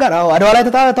ከጣሊያን ጋር አዎ አድዋ ላይ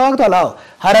ተዋግቷል አዎ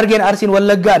ሐረርጌን አርሲን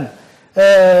ወለጋን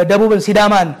ደቡብን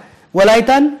ሲዳማን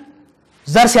ወላይታን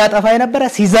ዘር ሲያጠፋ የነበረ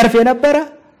ሲዘርፍ የነበረ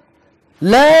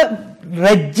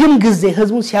ለረጅም ጊዜ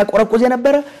ህዝቡን ሲያቆረቁዝ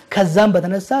የነበረ ከዛም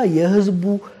በተነሳ የህዝቡ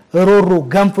ሮሮ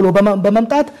ገንፍሎ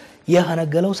በመምጣት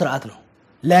የሐነገለው ስርዓት ነው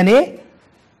ለኔ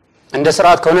እንደ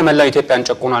ስርዓት ከሆነ መላው ኢትዮጵያን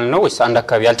ጨቆናል ነው ወይስ አንድ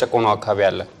አካባቢ ያልጨቆነው አካባቢ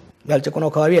አለ ያልጨቆነው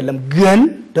አካባቢ የለም ግን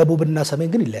ደቡብና ሰሜን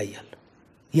ግን ይለያያል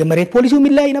የመሬት ፖሊሲው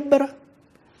ይለያይ ነበር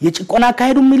የጭቆና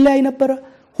አካሄዱም ይለያይ ነበር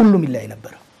ሁሉም ይለያይ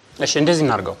ነበር እሺ እንደዚህ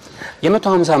እናርጋው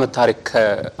የ150 ዓመት ታሪክ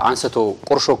አንስቶ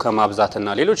ቁርሾ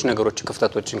ከማብዛትና ሌሎች ነገሮች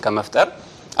ክፍተቶችን ከመፍጠር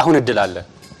አሁን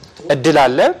እድል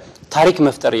አለ ታሪክ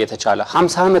መፍጠር እየተቻለ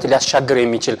 50 ዓመት ሊያሻገር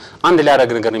የሚችል አንድ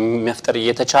ሊያረግ ነገር መፍጠር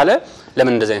እየተቻለ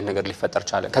ለምን እንደዚህ አይነት ነገር ሊፈጠር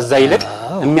ቻለ ከዛ ይልቅ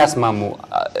የሚያስማሙ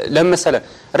ለምሳሌ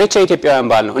ሬቻ ኢትዮጵያውያን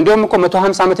ባል ነው እንዲሁም እኮ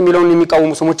 150 ዓመት የሚለውን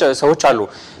የሚቃወሙ ሰዎች አሉ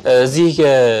እዚህ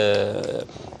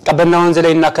ቀበና ወንዝ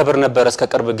ላይ እናከብር ነበር እስከ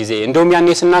ቅርብ ጊዜ እንደውም ያኔ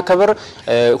ስናከብር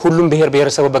ሁሉም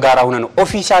ብሔረሰብ በጋራ ሆነ ነው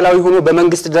ኦፊሻላዊ ሆኖ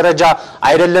በመንግስት ደረጃ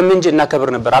አይደለም እንጂ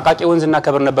እናከብር ነበር አቃቂ ወንዝ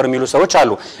እናከብር ነበር የሚሉ ሰዎች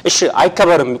አሉ እሺ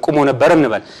አይከበርም ቁሞ ነበር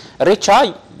እንበል ሬቻ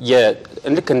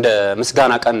ልክ እንደ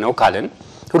ምስጋና ቀን ነው ካልን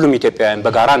ሁሉም ኢትዮጵያውያን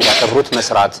በጋራ እንዲያከብሩት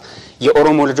መስራት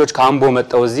የኦሮሞ ልጆች ካምቦ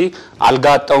መጣው እዚህ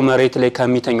አልጋጣው መሬት ላይ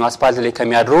ከሚተኙ አስፋልት ላይ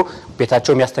ከሚያድሩ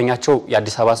ቤታቸው የሚያስተኛቸው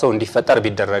የአዲስ አበባ ሰው እንዲፈጠር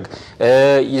ቢደረግ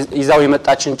ይዛው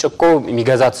የመጣችን ጭቆ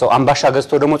የሚገዛት ሰው አምባሻ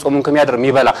ገዝቶ ደግሞ ጾሙን ከሚያድር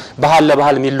የሚበላ ባህል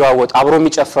ለባህል የሚለዋወጥ አብሮ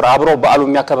የሚጨፍር አብሮ በዓሉ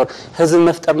የሚያከብር ህዝብ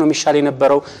መፍጠር ነው የሚሻል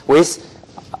የነበረው ወይስ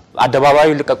አደባባዩ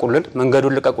ልቀቁልን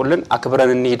መንገዱን ልቀቁልን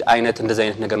አክብረን እንሂድ አይነት እንደዚህ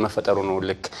አይነት ነገር መፈጠሩ ነው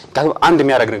ልክ አንድ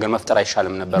የሚያረግ ነገር መፍጠር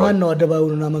አይሻልም ነበር ማን ነው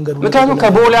አደባባዩና መንገዱ ምክንያቱም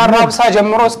ከቦሌ አራብሳ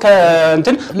ጀምሮ እስከ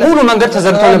እንትን ሙሉ መንገድ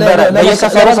ተዘግቶ ነበር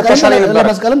በየሰፈሩ ተከሻለ ነበር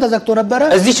መስቀልም ተዘግቶ ነበር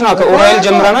እዚች ነው ከኡራኤል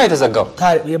ጀምረና የተዘጋው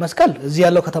የመስቀል እዚህ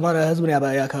ያለው ከተማ ህዝብ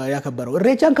ያከበረው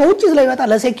እሬቻን ከውጪ ስለይመጣ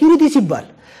ለሴኩሪቲ ሲባል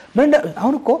ምን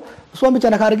አሁን እኮ እሷን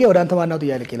ብቻ ነካርጌ ወደ አንተ ማናው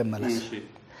ጥያቄ ለማለስ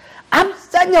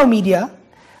አብዛኛው ሚዲያ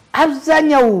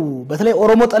አብዛኛው በተለይ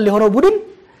ኦሮሞ ጠል የሆነው ቡድን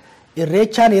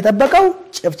እሬቻን የጠበቀው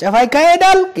ጭፍጨፋ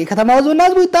ይካሄዳል የከተማው ህዝብና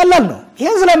ህዝቡ ይጣላል ነው ይሄ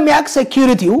ስለሚያክ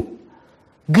ሴኩሪቲው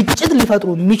ግጭት ሊፈጥሩ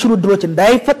የሚችሉ ድሮች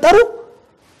እንዳይፈጠሩ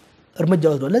እርምጃ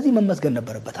ወስዷል ለዚህ መመስገን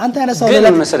ነበረበት አንተ ያነሳው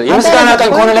ለምሳሌ የምስጋና ቀን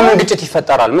ከሆነ ለምን ግጭት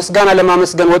ይፈጠራል ምስጋና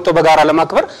ለማመስገን ወጥቶ በጋራ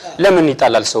ለማክበር ለምን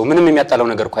ይጣላል ሰው ምንም የሚያጣለው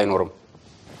ነገር እኮ አይኖርም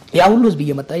ያ ሁሉ ህዝብ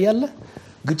እየመጣ ያለ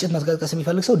ግጭት ማስቀስቀስ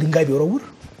የሚፈልግ ሰው ድንጋይ ቢወረውር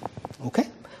ኦኬ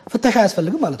ፍተሻ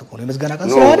ያስፈልግ ማለት እኮ ነው የምስጋና ቀን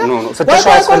ስለሆነ ፍተሻ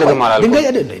ያስፈልግ ማለት ነው ድንጋይ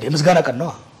የምስጋና ቀን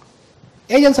ነው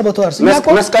ኤጀንስ በተዋርስ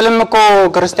መስቀልም እኮ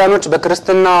ክርስቲያኖች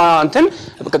በክርስትና እንትን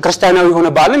ክርስቲያናዊ ሆነ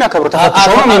በዓልን ያከብሩ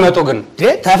ተፈትሸው ነው የሚመጡ ግን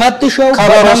ተፈትሾ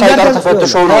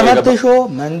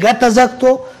መንገድ ተዘግቶ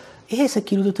ይሄ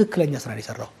ሴኩሪቲ ትክክለኛ ስራ ነው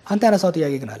የሰራው አንተ ያነሳው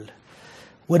ጥያቄ ግን አለ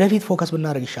ወደፊት ፎከስ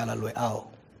ብናደርግ ይሻላል ወይ አዎ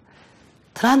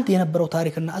ትራንት የነበረው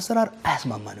ታሪክና አሰራር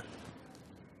አያስማማንም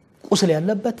ቁስል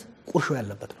ያለበት ቁርሾ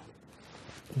ያለበት ነው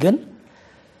ግን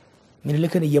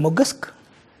ምኒልክን እየሞገስክ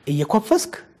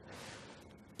እየኮፈስክ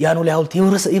ያኖሌ ሀውልት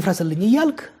ይፍረስልኝ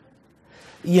እያልክ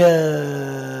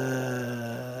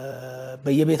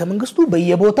በየቤተመንግስቱ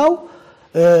በየቦታው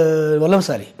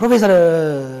ለምሳሌ ፕሮፌሰር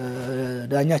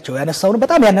ዳኛቸው ያነሳውን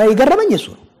በጣም ይገረመኝ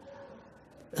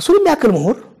እሱን የሚያክል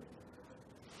ምሁር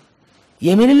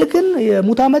የሚኒልክን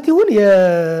የሙት ዓመት ይሁን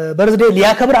የበርዝዴ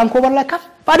ሊያከብር አንኮበር ላይ ከፍ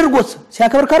አድርጎት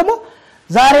ሲያከብር ከርሞ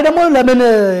ዛሬ ደግሞ ለምን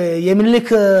የሚኒልክ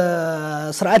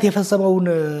ስርዓት የፈሰመውን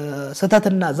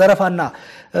ስተትና ዘረፋና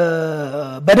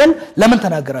በደል ለምን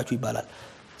ተናገራችሁ ይባላል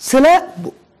ስለ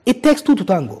it takes two to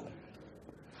tango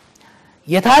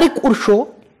የታሪክ ቁርሾ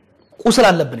ቁስል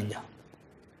አለብንኛ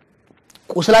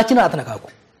ቁስላችንን አትነካኩ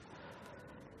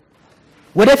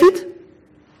ወደፊት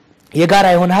የጋራ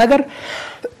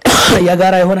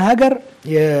የሆነ ሀገር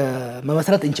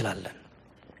መመስረት እንችላለን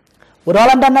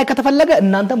ወደኋላ እንዳናይ ከተፈለገ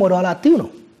እናንተም ወደኋላ አትዩ ነው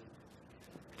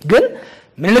ግን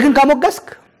ምኒልክን ካሞገስክ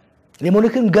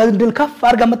የምኒልክን ገድል ከፍ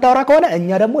አድርገን መታወራ ከሆነ እኛ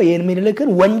ደግሞ የምኒልክን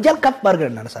ወንጀል ከፍ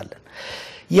አድርገን እናነሳለን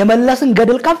የመለስን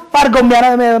ገድል ከፍ አድርገው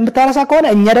የምታነሳ ከሆነ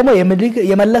እኛ ደግሞ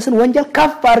የመለስን ወንጀል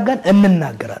ከፍ አድርገን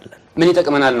እንናገራለን ምን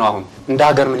ይጠቅመናል ነው አሁን እንደ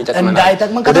ሀገር ምን ይጠቅመናል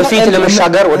ወደፊት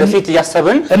ለመሻገር ወደፊት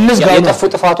ያሰብን የጠፉ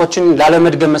ጥፋቶችን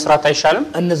ላለመድገም መስራት አይሻልም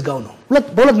እንዝጋው ነው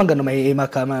በሁለት መንገድ ነው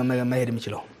መሄድ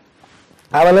የሚችለው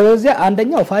አባለበዚያ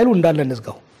አንደኛው ፋይሉ እንዳለ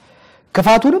እንዝጋው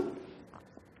ክፋቱንም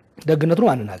ደግነቱን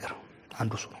አንናገር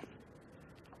አንዱ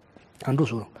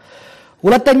እሱ ነው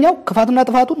ሁለተኛው ክፋቱና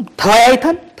ጥፋቱን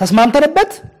ተወያይተን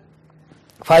ተስማምተንበት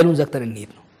ፋይሉን ዘግተን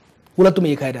እንሄድ ነው ሁለቱም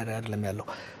እየካሄደ አይደለም ያለው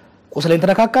ቁስሌን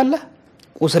ተነካካለህ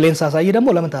ቁስሌን ሳሳይ ደግሞ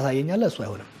ለምን ታሳየኛለህ እሱ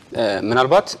አይሆንም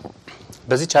ምናልባት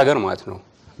በዚች ሀገር ማለት ነው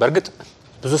በርግጥ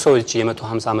ብዙ ሰዎች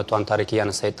የ150 ዓመቷን ታሪክ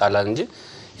ያነሳ ይጣላል እንጂ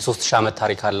የ3000 ዓመት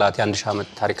ታሪክ አላት የ1000 ዓመት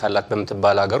ታሪክ አላት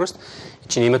በመትባል ሀገር ውስጥ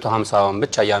እቺን የ150ን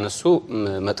ብቻ ያነሱ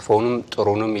መጥፎውንም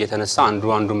ጥሩንም እየተነሳ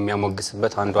አንዱ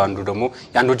የሚያሞግስበት አንዱ ደግሞ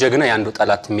ያንዱ ጀግና ያንዱ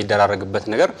ጠላት የሚደራረግበት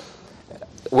ነገር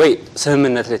ወይ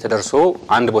ስምምነት ላይ ተደርሶ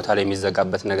አንድ ቦታ ላይ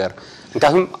የሚዘጋበት ነገር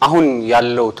እንታሁን አሁን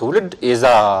ያለው ትውልድ የዛ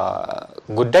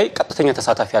ጉዳይ ቀጥተኛ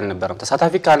ተሳታፊ አልነበረም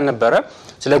ተሳታፊ ካልነበረ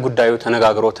ስለ ጉዳዩ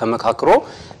ተነጋግሮ ተመካክሮ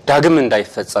ዳግም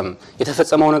እንዳይፈጸም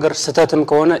የተፈጸመው ነገር ስተትም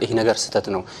ከሆነ ይሄ ነገር ስተት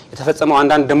ነው የተፈጸመው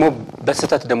አንዳንድ ደግሞ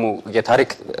በስተት ደግሞ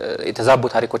የታሪክ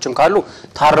የተዛቡ ታሪኮችም ካሉ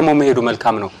ታርሞ መሄዱ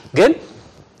መልካም ነው ግን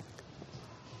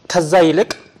ከዛ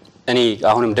ይልቅ እኔ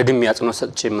አሁንም ደግም ያጽኖ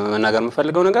ሰጥቼ መናገር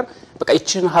የምፈልገው ነገር በቃ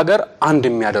እቺን ሀገር አንድ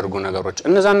የሚያደርጉ ነገሮች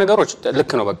እነዛን ነገሮች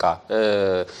ልክ ነው በቃ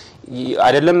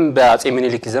አይደለም በአጼ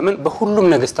ምኒልክ ዘመን በሁሉም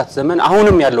ነገስታት ዘመን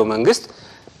አሁንም ያለው መንግስት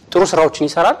ጥሩ ስራዎችን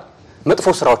ይሰራል መጥፎ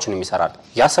ስራዎችን ይሰራል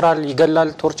ያስራል ይገላል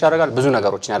ቶርች ያደርጋል ብዙ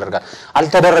ነገሮችን ያደርጋል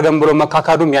አልተደረገም ብሎ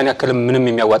መካካዱም ያን ያክል ምንም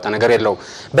የሚያዋጣ ነገር የለው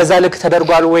በዛ ልክ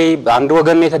ተደርጓል ወይ አንድ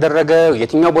ወገን ነው የተደረገ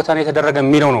የትኛው ቦታ ነው የተደረገ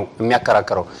የሚለው ነው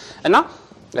የሚያከራከረው እና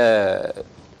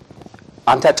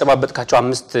አንተ ያጨባበጥካቸው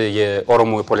 5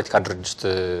 የኦሮሞ የፖለቲካ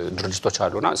ድርጅቶች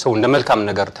አሉና ሰው እንደ መልካም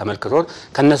ነገር ተመልክቶ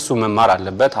ከነሱ መማር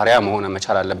አለበት አሪያ መሆን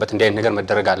መቻል አለበት እንደ አይነት ነገር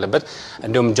መደረግ አለበት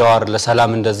እንደውም ጃዋር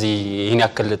ለሰላም እንደዚህ ይሄን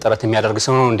ያክል ጥረት የሚያደርግ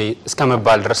ሰው ነው እንደ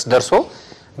እስከመባል ድረስ ደርሶ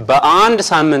በአንድ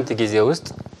ሳምንት ጊዜ ውስጥ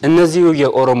እነዚህ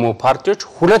የኦሮሞ ፓርቲዎች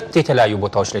ሁለት የተለያዩ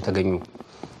ቦታዎች ላይ ተገኙ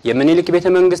የምኒልክ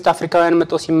ቤተመንግስት አፍሪካውያን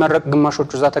መጥተው ሲመረቅ ግማሾቹ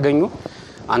እዛ ተገኙ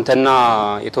አንተና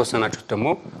የተወሰናችሁት ደግሞ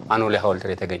አኖሌ ሀውልት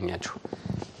ላይ ተገኛችሁ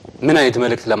ምን አይነት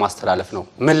መልእክት ለማስተላለፍ ነው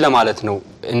ምን ለማለት ነው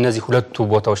እነዚህ ሁለቱ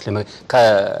ቦታዎች ላይ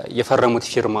የፈረሙት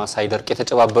ፊርማ ሳይደርቅ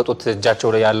የተጨባበጡት እጃቸው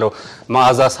ላይ ያለው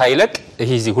ማዕዛ ሳይለቅ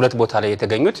እዚህ ሁለት ቦታ ላይ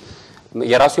የተገኙት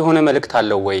የራሱ የሆነ መልእክት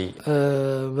አለው ወይ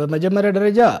በመጀመሪያ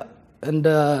ደረጃ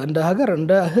እንደ ሀገር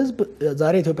እንደ ህዝብ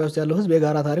ዛሬ ኢትዮጵያ ውስጥ ያለው ህዝብ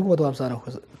የጋራ ታሪኩ 150 ነው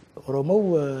ኦሮሞው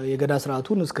የገዳ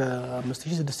ስርዓቱን እስከ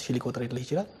 5000 6000 ሊቆጥር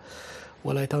ይችላል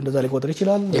ወላይታው እንደዛ ሊቆጥር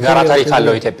ይችላል የጋራ ታሪክ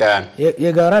አለው ኢትዮጵያውያን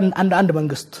የጋራ አንድ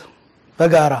መንግስት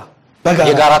በጋራ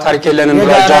የጋራ ታሪክ የለንም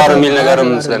ጃዋር የሚል ነገርም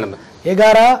ስለነበር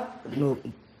የጋራ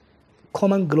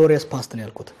ኮመን ግሎሪየስ ፓስት ነው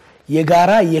ያልኩት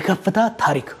የጋራ የከፍታ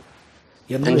ታሪክ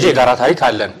እንጂ የጋራ ታሪክ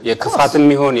አለን የክፋትም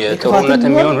ይሁን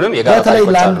የጥሩነትም ይሁን ሁሉም የጋራ ታሪክ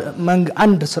አለ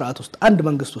አንድ ስርዓት ውስጥ አንድ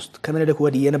መንግስት ውስጥ ከምኒልክ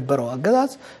ወዲህ የነበረው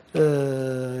አገዛዝ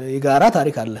የጋራ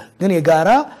ታሪክ አለ ግን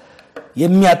የጋራ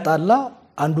የሚያጣላ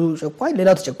አንዱ ጨቋኝ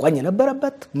ሌላው ተጨቋኝ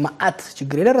የነበረበት ማአት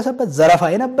ችግር የደረሰበት ዘረፋ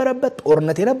የነበረበት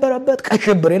ጦርነት የነበረበት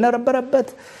ቀሽብር የነበረበት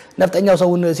ነፍጠኛው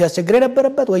ሰውን ሲያስቸግር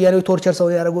የነበረበት ወያኔው ቶርቸር ሰው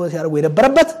ሲያደርጉ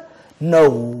የነበረበት ነው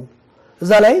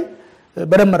እዛ ላይ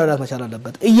በደም መረዳት መቻል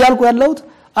አለበት እያልኩ ያለሁት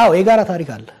አዎ የጋራ ታሪክ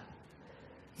አለ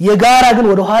የጋራ ግን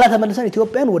ወደ ኋላ ተመልሰን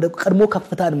ኢትዮጵያን ወደ ቀድሞ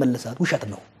ከፍታ እንመልሳት ውሸት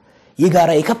ነው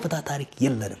የጋራ የከፍታ ታሪክ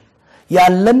የለንም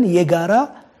ያለን የጋራ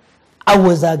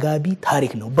አወዛጋቢ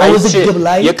ታሪክ ነው በውዝግብ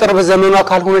ላይ የቅርብ ዘመኑ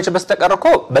አካል ሆነች በስተቀርኮ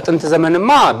በጥንት ዘመንማ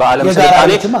በአለም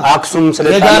ስልጣኔ አክሱም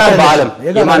ስልጣኔ በአለም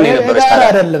የማን የነበረች ታዲያ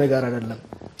አይደለም የጋራ አይደለም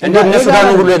እንዴ እነሱ ጋር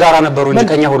ሁሉ የጋራ ነበሩ እንጂ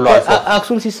ከኛ ሁሉ አልፎ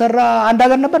አክሱም ሲሰራ አንድ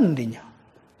ሀገር ነበር እንደኛ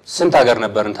ስንት ሀገር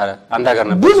ነበርን ታዲያ አንድ ሀገር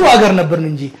ነበር ብዙ ሀገር ነበርን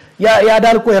እንጂ ያ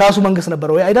ዳልኮ የራሱ መንግስት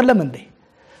ነበረው አይደለም እንዴ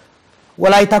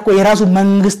ወላይታ እኮ የራሱ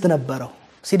መንግስት ነበረው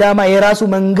ሲዳማ የራሱ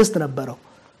መንግስት ነበረው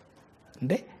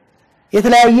እንዴ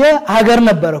የተለያየ ሀገር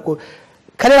ነበር እኮ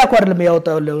ከሌላ እኮ አይደለም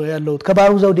ያለው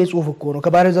ከባሩ ዘውዴ ጽሁፍ እኮ ነው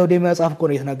ከባሩ ዘውዴ መጽሐፍ እኮ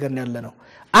ነው የተናገርን ያለ ነው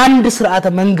አንድ ስርዓተ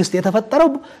መንግስት የተፈጠረው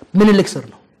ምኒልክ ስር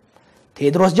ነው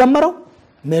ቴዎድሮስ ጀመረው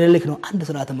ምኒልክ ነው አንድ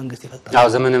ስርዓተ መንግስት የፈጠረው አው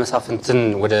ዘመነ መሳፍንትን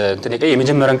ወደ እንትን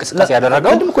የመጀመሪያ እንቅስቃሴ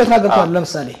ያደረገው እንደም እኮ የተናገርኩት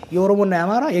ለምሳሌ የኦሮሞና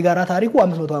የአማራ የጋራ ታሪኩ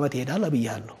 500 ዓመት ይሄዳል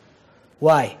አብያለሁ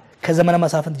ዋይ ከዘመነ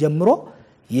መሳፍንት ጀምሮ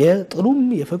የጥሉም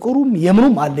የፍቅሩም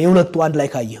የምኑም አለ የሁለቱ አንድ ላይ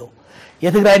ካየው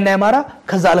የትግራይና የአማራ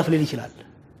ከዛ አለፍ ሊል ይችላል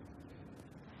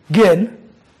ግን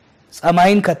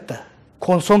ጸማይን ከተ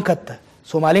ኮንሶን ከተ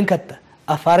ሶማሌን ከተ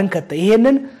አፋርን ከተ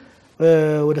ይሄንን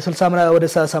ወደ 60 ወደ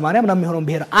 80 ምናምን የሚሆነው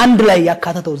ብሄር አንድ ላይ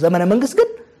ያካተተው ዘመነ መንግስት ግን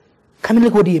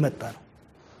ከምኒልክ ወዲህ የመጣ ነው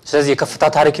ስለዚህ የከፍታ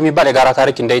ታሪክ የሚባል የጋራ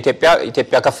ታሪክ እንደ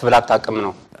ኢትዮጵያ ከፍ ብላ ታቀም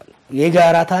ነው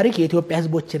የጋራ ታሪክ የኢትዮጵያ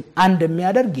ህዝቦችን አንድ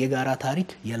የሚያደርግ የጋራ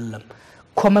ታሪክ የለም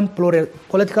ኮመን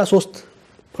ፖለቲካ 3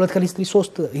 ፖለቲካል ሂስትሪ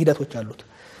 3 ሂደቶች አሉት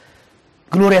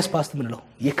ግሎሪየስ ፓስት ምንለው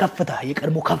የከፍታ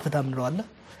የቀድሞ ከፍታ ምንለው አለ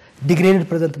ዲግሬድድ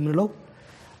ፕሬዘንት ምንለው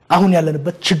አሁን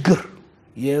ያለንበት ችግር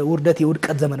የውርደት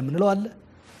የውድቀት ዘመን ምንለው አለ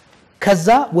ከዛ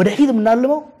ወደፊት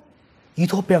ምናልመው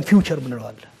ኢትዮጵያን ፊውቸር ምንለው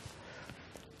አለ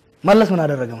ማለት ምን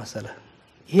አደረገ መሰለ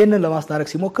ይሄንን ለማስታረቅ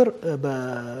ሲሞክር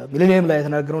በሚሊኒየም ላይ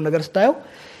የተናገረው ነገር ስታየው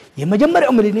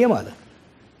የመጀመሪያው ሚሊኒየም አለ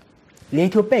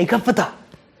ለኢትዮጵያ የከፍታ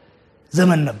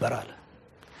ዘመን ነበር አለ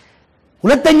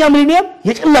ሁለተኛው ሚሊኒየም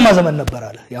የጨለማ ዘመን ነበር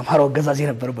አለ ያማራው ገዛዝ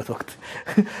የነበረበት ወቅት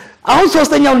አሁን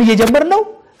ሶስተኛውን እየጀመርነው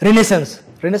ሬኔሳንስ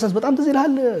በጣም ትዝ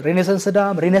ይላል ሬኔሳንስ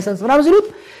ዳም ሬኔሳንስ ምናምን ሲሉት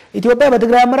ኢትዮጵያ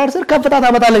በትግራይ አመራር ስር ከፍታ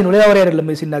ታመጣለች ነው ሌላ ወሬ አይደለም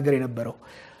ሲናገር የነበረው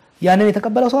ያንን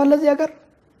የተቀበለው ሰው አለ እዚህ ሀገር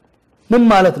ምን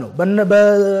ማለት ነው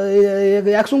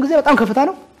በአክሱም ጊዜ በጣም ከፍታ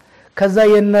ነው ከዛ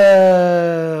የነ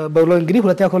በብሎ እንግዲህ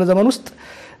ሁለተኛው ክፍለ ዘመን ውስጥ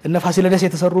እነ ፋሲለደስ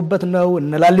የተሰሩበት ነው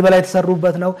እነ ላሊበላ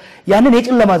የተሰሩበት ነው ያንን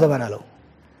የጨለማ ዘመን አለው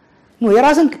ነው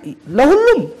የራስን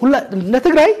ለሁሉም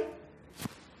ለትግራይ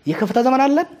የከፍታ ዘመን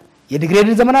አለ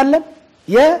የዲግሬድድ ዘመን አለ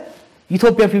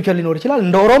የኢትዮጵያ ፊውቸር ሊኖር ይችላል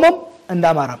እንደ ኦሮሞም እንደ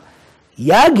አማራም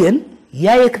ያ ግን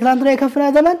ያ የትላንትና የከፍታ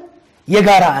ዘመን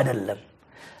የጋራ አይደለም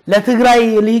ለትግራይ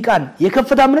ልሂቃን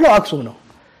የከፍታ ምንለው አክሱም ነው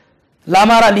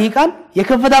ለአማራ ልሂቃን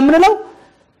የከፍታ ምንለው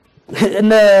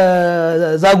እነ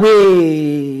ዛጉዌ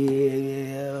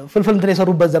ፍልፍል እንትን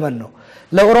የሰሩበት ዘመን ነው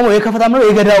ለኦሮሞ የከፍታ ምንለው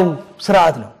የገዳው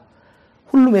ስርዓት ነው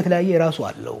ሁሉም የተለያየ የራሱ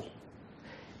አለው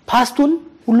ፓስቱን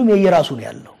ሁሉም የየራሱ ነው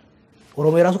ያለው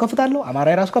ኦሮሞ የራሱ ከፍታ አለው አማራ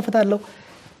የራሱ ከፍታ አለው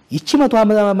ይቺ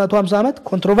 150 ዓመት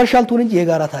ኮንትሮቨርሻል ቱን እንጂ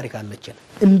የጋራ ታሪክ አለችን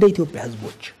እንደ ኢትዮጵያ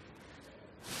ህዝቦች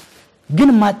ግን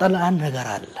ማጣላን ነገር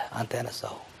አለ አንተ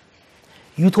ያነሳው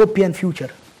ዩቶፒያን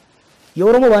ፊውቸር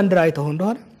የኦሮሞ ባንዲራ አይተው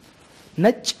እንደሆነ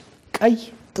ነጭ ቀይ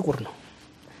ጥቁር ነው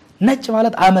ነጭ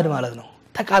ማለት አመድ ማለት ነው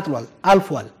ተቃጥሏል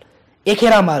አልፏል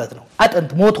ኤኬራ ማለት ነው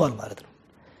አጥንት ሞቷል ማለት ነው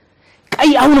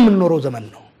ቀይ አሁን የምንኖረው ዘመን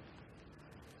ነው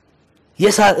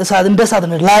የእሳት እንደ እሳት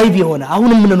ነው ላይቭ የሆነ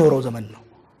አሁን የምንኖረው ዘመን ነው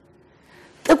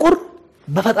ጥቁር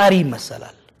በፈጣሪ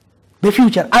ይመሰላል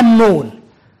በፊውቸር አንኖን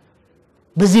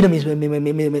በዚህ ነው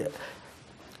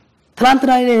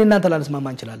ትላንትና ላይ እናንተ ላንስማማ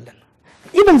እንችላለን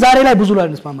ኢቭን ዛሬ ላይ ብዙ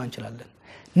ላንስማማ እንችላለን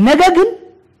ነገ ግን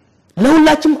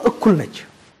ለሁላችንም እኩል ነች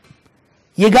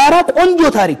የጋራ ቆንጆ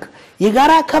ታሪክ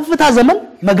የጋራ ከፍታ ዘመን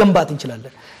መገንባት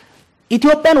እንችላለን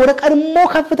ኢትዮጵያን ወደ ቀድሞ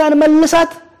ከፍታን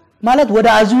መልሳት ማለት ወደ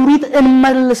አዙሪት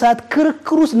እንመልሳት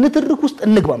ክርክሩስ ንትርኩስ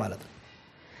እንግባ ማለት ነው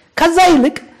ከዛ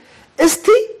ይልቅ እስቲ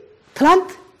ትላንት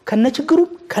ከነችግሩ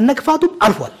ከነክፋቱም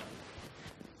አልፏል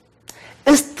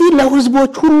እስቲ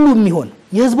ለህዝቦች ሁሉ የሚሆን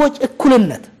የህዝቦች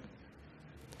እኩልነት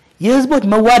የህዝቦች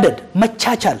መዋደድ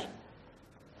መቻቻል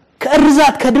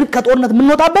ከእርዛት ከድርቅ ከጦርነት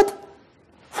ምንወጣበት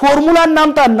ፎርሙላ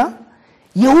እናምጣና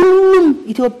የሁሉም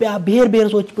ኢትዮጵያ ብሔር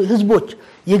ብሔረሰቦች ህዝቦች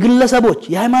የግለሰቦች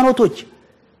የሃይማኖቶች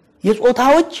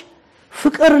የጾታዎች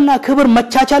ፍቅርና ክብር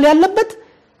መቻቻል ያለበት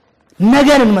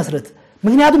ነገን እንመስረት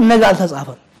ምክንያቱም ነገ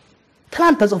አልተጻፈም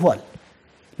ትላንት ተጽፏል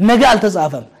ነገ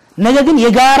አልተጻፈም ነገ ግን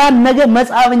የጋራ ነገ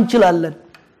መጻፍ እንችላለን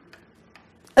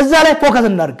እዛ ላይ ፎከስ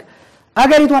እናርግ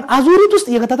አገሪቷን አዙሪት ውስጥ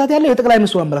የከተታት ያለው የጠቅላይ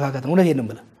ሚኒስትሩ አመለካከት ነው እነዚህ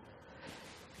እንብለ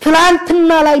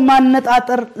ትላንትና ላይ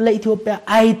ማነጣጠር ለኢትዮጵያ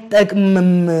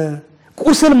አይጠቅምም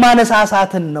ቁስል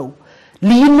ማነሳሳትን ነው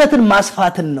ልዩነትን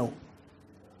ማስፋትን ነው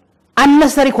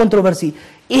አነሰሪ ኮንትሮቨርሲ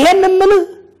ይሄንን ምን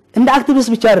እንደ አክቲቪስት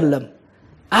ብቻ አይደለም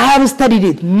I have studied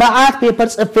it ማአት ፔፐር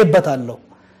ጽፌበታለሁ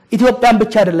ኢትዮጵያን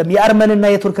ብቻ አይደለም የአርመንና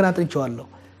የቱርክን አጥንቸዋለሁ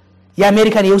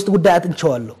የአሜሪካን የውስጥ ጉዳይ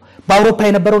አጥንቸዋለሁ በአውሮፓ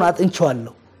የነበረውን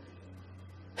አጥንቸዋለሁ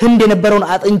ህንድ የነበረውን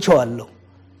አጥንቸዋለሁ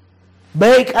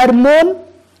በቀድሞን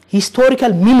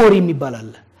historical memory የሚባል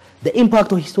አለ the impact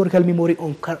of historical memory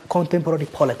on contemporary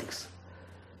politics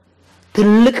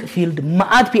ትልቅ ፊልድ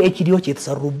ማአት PhDዎች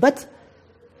የተሰሩበት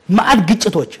ማአት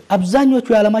ግጭቶች አብዛኞቹ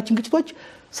የዓለማችን ግጭቶች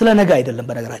ስለ ነገ አይደለም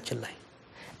በነገራችን ላይ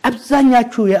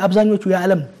አብዛኞቹ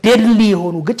የዓለም ዴድሊ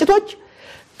የሆኑ ግጭቶች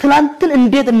ትላንትን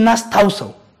እንዴት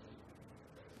እናስታውሰው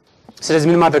ስለዚህ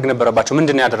ምን ማድረግ ነበረባቸው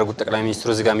ምንድነው ያደረጉት ጠቅላይ ሚኒስትሩ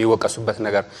እዚህ ጋር የሚወቀሱበት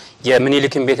ነገር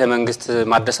የምኒልክን ቤተመንግስት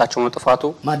ማደሳቸው ነው ጥፋቱ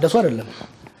ማደሱ አይደለም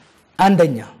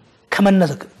አንደኛ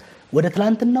ከመነሰክ ወደ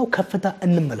ትላንትናው ከፍታ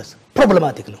እንመለስ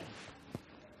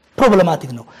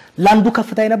ፕሮብሌማቲክ ነው ላንዱ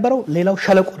ከፍታ የነበረው ሌላው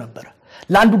ሸለቆ ነበር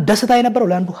ላንዱ ደስታ የነበረው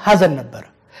ላንዱ ሐዘን ነበር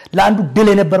ላንዱ ድል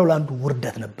የነበረው ላንዱ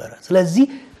ውርደት ነበር ስለዚህ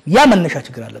ያ መነሻ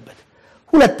ችግር አለበት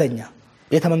ሁለተኛ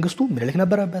ቤተመንግስቱ ምኒልክ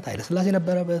ነበረበት ኃይለ ሥላሴ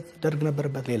ነበረበት ደርግ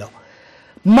ነበረበት ሌላው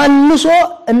መልሶ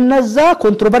እነዛ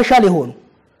ኮንትሮቨርሻል የሆኑ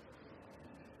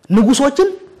ንጉሶችን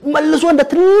መልሶ እንደ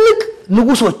ትልቅ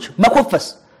ንጉሶች መኮፈስ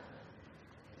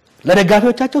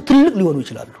ለደጋፊዎቻቸው ትልቅ ሊሆኑ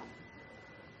ይችላሉ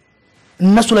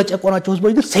እነሱ ለጨቆናቸው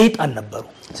ህዝቦች ግን ሰይጣን ነበሩ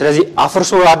ስለዚህ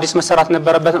አፍርሶ አዲስ መሰራት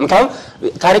ነበረበት ምክንያቱም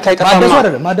ታሪክ አይጠፋም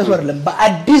ማደሱ አይደለም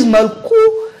በአዲስ መልኩ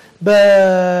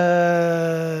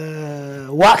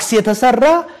በዋክስ የተሰራ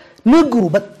ንግሩ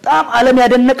በጣም ዓለም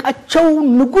ያደነቃቸው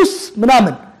ንጉስ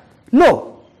ምናምን ኖ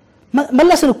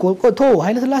መለስን እኮ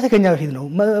ኃይለ ሥላሴ ከኛ በፊት ነው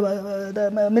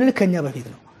ምኒልክ ከኛ በፊት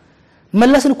ነው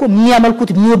መለስን እኮ የሚያመልኩት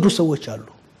የሚወዱት ሰዎች አሉ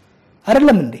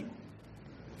አይደለም እንዴ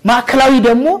ማዕከላዊ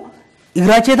ደግሞ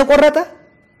እግራቸው የተቆረጠ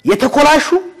የተኮላሹ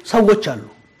ሰዎች አሉ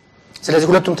ስለዚህ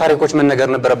ሁለቱም ታሪኮች መነገር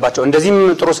ነበረባቸው እንደዚህም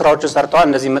ጥሩ ስራዎችን ሰርተዋል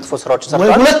እንደዚህም መጥፎ ስራዎችን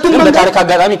ሰርተዋል ግን በታሪክ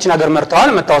አጋጣሚ እቺን ሀገር መርተዋል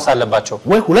መታወስ አለባቸው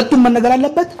ወይ ሁለቱም መነገር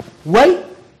አለበት ወይ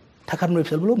ተከርኖ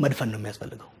ይብሰል ብሎ መድፈን ነው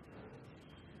የሚያስፈልገው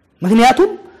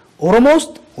ምክንያቱም ኦሮሞ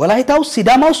ውስጥ ወላይታው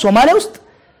ሲዳማው ሶማሌ ውስጥ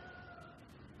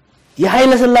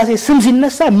የኃይለ ሥላሴ ስም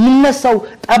ሲነሳ የሚነሳው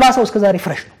ጠባሳው እስከዛሬ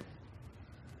ፍሬሽ ነው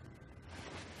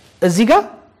እዚህ ጋር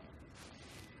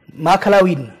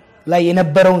ማዕከላዊን ላይ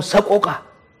የነበረውን ሰቆቃ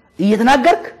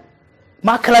እየተናገርክ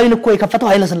ማዕከላዊን እኮ የከፈተው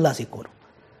ኃይለ ሥላሴ እኮ ነው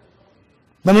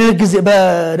በምኒልክ ጊዜ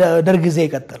በደርግ ጊዜ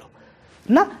የቀጠለው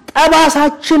እና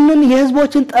ጠባሳችንን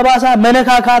የህዝቦችን ጠባሳ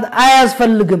መነካካት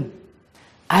አያስፈልግም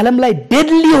ዓለም ላይ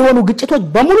ዴድሊ የሆኑ ግጭቶች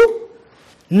በሙሉ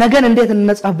ነገን እንዴት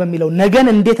እንጻፍ በሚለው ነገን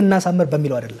እንዴት እናሳምር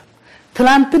በሚለው አይደለም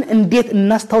ትላንትን እንዴት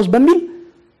እናስታውስ በሚል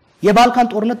የባልካን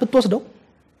ጦርነት ብትወስደው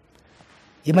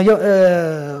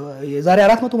የዛሬ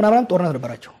 400 ምናምን ጦርነት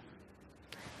ነበራቸው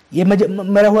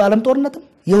የመጀመሪያው ዓለም ጦርነትም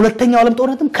የሁለተኛው ዓለም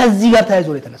ጦርነትም ከዚህ ጋር ተያይዞ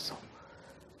ነው የተነሳው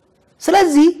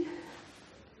ስለዚህ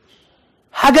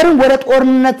ሀገርን ወደ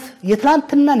ጦርነት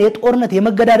የትላንትናን የጦርነት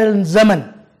የመገዳደልን ዘመን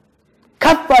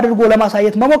ከፍ አድርጎ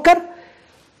ለማሳየት መሞከር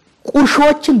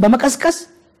ቁርሾችን በመቀስቀስ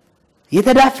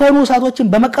የተዳፈኑ እሳቶችን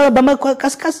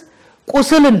በመቀስቀስ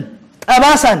ቁስልን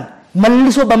ጠባሳን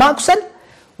መልሶ በማቁሰል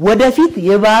ወደፊት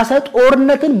የባሰ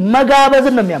ጦርነትን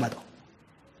መጋበዝን ነው የሚያመጣው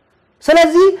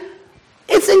ስለዚህ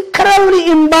it's incredibly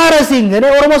embarrassing እኔ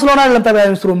ኦሮሞ ስለሆነ አይደለም ጠቅላይ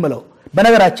ሚኒስትሩ ምለው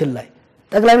በነገራችን ላይ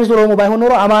ጠቅላይ ሚኒስትሩ ኦሮሞ ባይሆን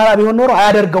ኖሮ አማራ ቢሆን ኖሮ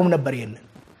አያደርገውም ነበር ይሄን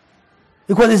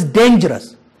because it's dangerous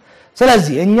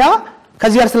ስለዚህ እኛ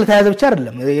ከዚህ ጋር ስለተያያዘ ብቻ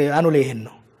አይደለም አኖሌ ይሄን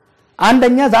ነው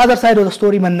አንደኛ the other side of the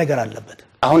story መነገር አለበት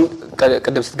አሁን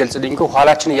ቀደም ስትገልጽልኝ እኮ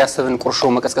ኋላችን ያሰብን ቁርሾ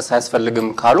መቀስቀስ አያስፈልግም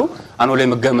ካሉ አኖሌ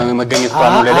መገኘት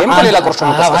አኖሌ ላይም ከሌላ ቁርሾ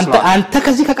መቀስቀስ ነው አንተ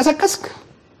ከዚህ ከቀሰቀስክ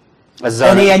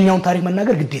እኔ ያኛውን ታሪክ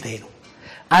መናገር ግዴታዬ ነው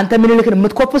አንተ ምኒልክን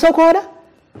የምትኮፍሰው ከሆነ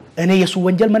እኔ የሱ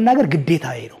ወንጀል መናገር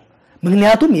ግዴታዬ ነው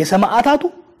ምክንያቱም የሰማዕታቱ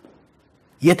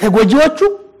የተጎጂዎቹ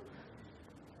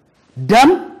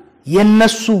ደም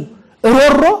የነሱ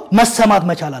ሮሮ መሰማት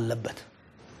መቻል አለበት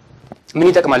ምን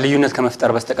ይጠቅማል ልዩነት ከመፍጠር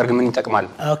በስተቀር ምን ይጠቅማል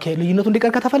ኦኬ ልዩነቱ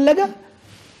እንዲቀር ከተፈለገ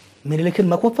ምኒልክን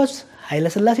መኮፈስ ኃይለ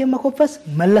ሥላሴን መኮፈስ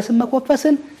መለስን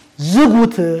መኮፈስን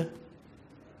ዝጉት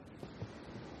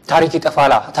ታሪክ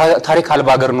ይጠፋላ ታሪክ አልባ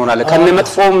ሀገር እንሆናለን ከነ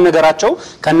መጥፎም ነገራቸው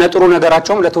ከነ ጥሩ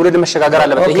ነገራቸውም ለትውልድ መሸጋገር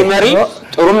አለበት ይሄ መሪ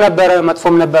ጥሩም ነበረ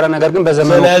መጥፎም ነበረ ነገር ግን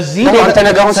በዘመኑ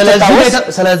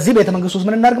ስለዚህ ቤተመንግስቱስ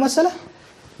ምን እናርግ መሰለ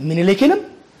ምኒልክንም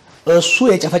እሱ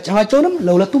የጨፈጨፋቸውንም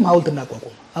ለሁለቱም ሐውልት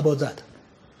እናቋቁም አባውዛት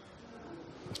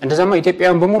እንደዛማ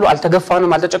ኢትዮጵያውያን በሙሉ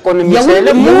አልተገፋንም አልተጨቆንም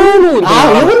የሚሰለም ሙሉ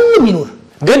ሁሉም ይኖር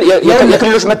ግን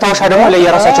የክልሎች መታወሻ ደግሞ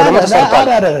ለየራሳቸው ደግሞ ተሰርቷል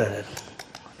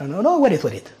ነው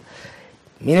ወዴት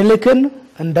ምኒልክን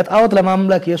እንደ ጣዖት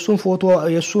ለማምለክ የሱን ፎቶ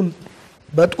የሱን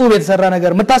በጡብ የተሰራ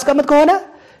ነገር መታስቀምጥ ከሆነ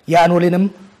ያኖሌንም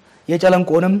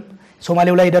የጨለንቆንም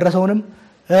ሶማሌው ላይ የደረሰውንም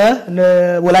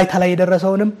ወላይታ ላይ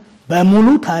የደረሰውንም በሙሉ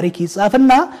ታሪክ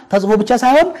ይጻፍና ተጽፎ ብቻ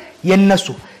ሳይሆን የነሱ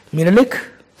ምኒልክ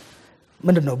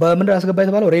ምንድነው በምንድን አስገባ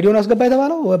የተባለው ሬዲዮን አስገባ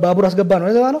የተባለው ባቡር አስገባ ነው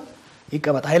የተባለው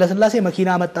ይቀበጥ ኃይለ ሥላሴ መኪና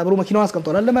መጣ ብሎ መኪናውን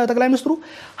አስቀምጧል አይደል ጠቅላይ ሚኒስትሩ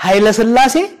ኃይለ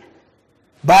ሥላሴ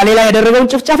ባሌ ላይ ያደረገውን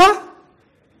ጭፍጨፋ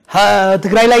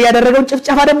ትግራይ ላይ ያደረገውን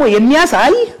ጭፍጨፋ ደግሞ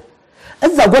የሚያሳይ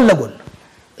እዛ ጎን ለጎን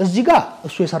እዚህ ጋር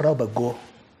እሱ የሰራው በጎ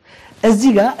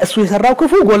እዚህ ጋር እሱ የሰራው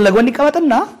ክፉ ጎን ለጎን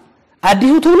ይቀበጥና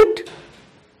አዲሱ ትውልድ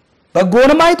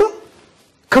በጎንም አይቶ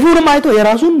ክፉንም አይቶ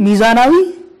የራሱን ሚዛናዊ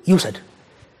ይውሰድ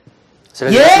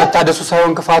ስለዚህ መታደሱ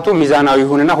ሳይሆን ክፋቱ ሚዛናዊ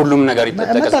ይሁንና ሁሉም ነገር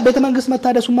ይተጠቀስ ቤተመንግስት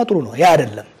መታደሱ ማጥሩ ነው ያ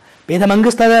አይደለም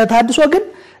ቤተመንግስት ታድሶ ግን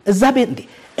እዛ ቤት እንዴ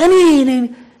እኔ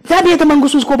ዛ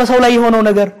ቤተመንግስቱ እስኮ በሰው ላይ የሆነው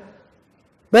ነገር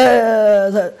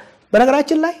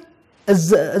በነገራችን ላይ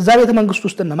እዛ ቤተመንግስት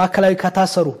ውስጥና ማከላዊ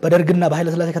ከታሰሩ በደርግና በኃይለ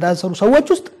ሥላሴ ከታሰሩ ሰዎች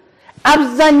ውስጥ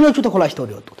አብዛኞቹ ተኮላሽተው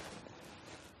ነው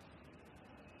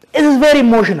it is very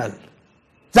emotional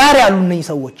ዛሬ ያሉኝ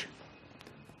ሰዎች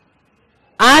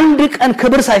አንድ ቀን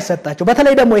ክብር ሳይሰጣቸው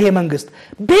በተለይ ደግሞ ይሄ መንግስት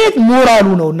ቤት ሞራሉ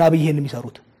ነውና በይሄን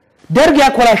የሚሰሩት ደርግ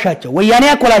ያኮላሻቸው ወያኔ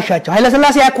ያኮላሻቸው ኃይለ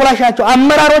ሥላሴ ያኮላሻቸው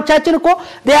አመራሮቻችን እኮ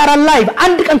they are alive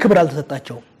አንድ ቀን ክብር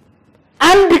አልተሰጣቸው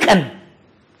አንድ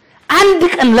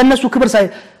ቀን ለነሱ ክብር ሳይ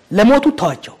ለሞቱ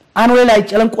ተዋቸው አኖሌ ላይ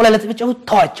ጨለንቆ ላይ ለተጨፈጨፉ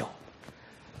ተዋቸው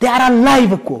they are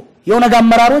alive እኮ የኦነግ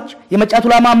አመራሮች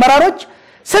የመጫቱላማ አመራሮች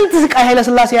ስንት ስቃይ ኃይለ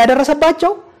ሥላሴ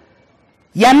ያደረሰባቸው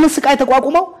ያንን ስቃይ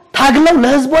ተቋቁመው ታግለው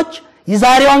ለህዝቦች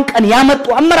የዛሬዋን ቀን ያመጡ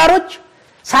አመራሮች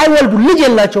ሳይወልዱ ልጅ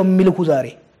የላቸውም የሚልኩ ዛሬ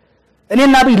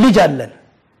እኔና አብይ ልጅ አለን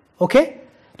ኦኬ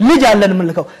ልጅ አለን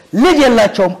ምልከው ልጅ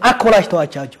የላቸውም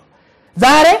አኮላሽተዋቸው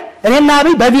ዛሬ እኔና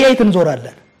አብይ በቪኤት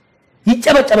እንዞራለን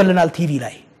ይጨበጨበልናል ቲቪ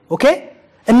ላይ ኦኬ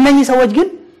እነኚህ ሰዎች ግን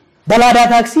በላዳ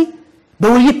ታክሲ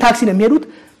በውይይት ታክሲ ነው የሚሄዱት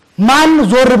ማን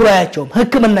ዞር ብሎ ያያቸውም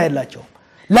ህክምና የላቸውም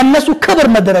ለነሱ ክብር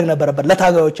መደረግ ነበረበት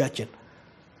ለታጋዮቻችን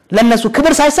ለነሱ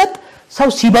ክብር ሳይሰጥ ሰው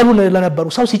ሲበሉ ለነበሩ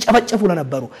ሰው ሲጨፈጨፉ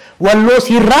ለነበሩ ወሎ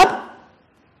ሲራብ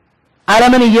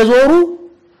ዓለምን እየዞሩ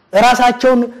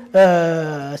ራሳቸውን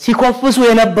ሲኮፍሱ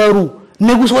የነበሩ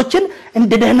ንጉሶችን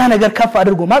እንደ ደህና ነገር ከፍ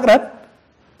አድርጎ ማቅረብ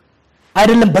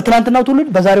አይደለም በትናንትናው ትውልድ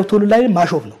በዛሬው ትውልድ ላይ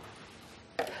ማሾፍ ነው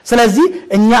ስለዚህ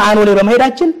እኛ አኖሌ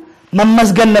በመሄዳችን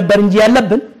መመስገን ነበር እንጂ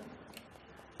ያለብን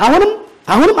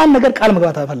አሁንም አንድ ነገር ቃል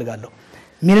መግባት አፈልጋለሁ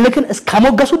ሚኒልክን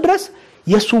እስከሞገሱ ድረስ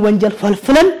የሱ ወንጀል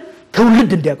ፈልፍለን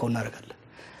ትውልድ እንዲያውቀው እናደርጋለን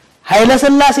ኃይለ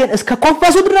ሥላሴን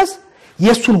እስከኮፈሱ ድረስ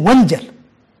የሱን ወንጀል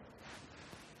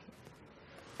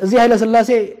እዚህ ኃይለ ሥላሴ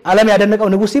ዓለም ያደነቀው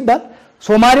ንጉስ ሲባል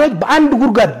ሶማሌዎች በአንድ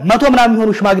ጉርጋድ 100 ምናምን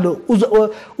ሆኑ ሽማግሌ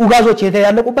ኡጋዞች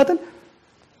የተያለቁበትን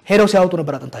ሄደው ሲያወጡ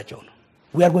ነበር አጥንታቸው ነው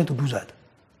we are going to do that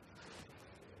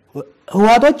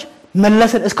ህዋቶች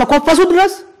መለስን እስከኮፈሱ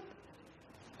ድረስ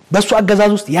በሱ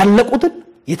አገዛዝ ውስጥ ያለቁትን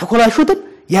የተኮላሹትን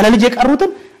ያለ ልጅ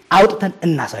የቀሩትን አውጥተን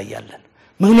እናሳያለን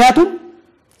ምክንያቱም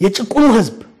የጭቁኑ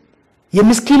ህዝብ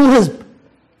የምስኪኑ ህዝብ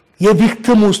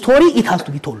የቪክቲሙ ስቶሪ it has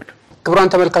to be told ክቡራን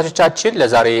ተመልካቾቻችን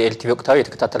ለዛሬ ኤልቲቪ ወቅታዊ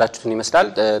የተከታተላችሁትን ይመስላል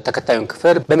ተከታዩን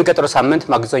ክፍል በሚቀጥለው ሳምንት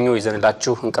ማግዘኞ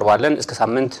ይዘንላችሁ እንቀርባለን እስከ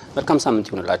ሳምንት መልካም ሳምንት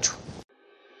ይሁንላችሁ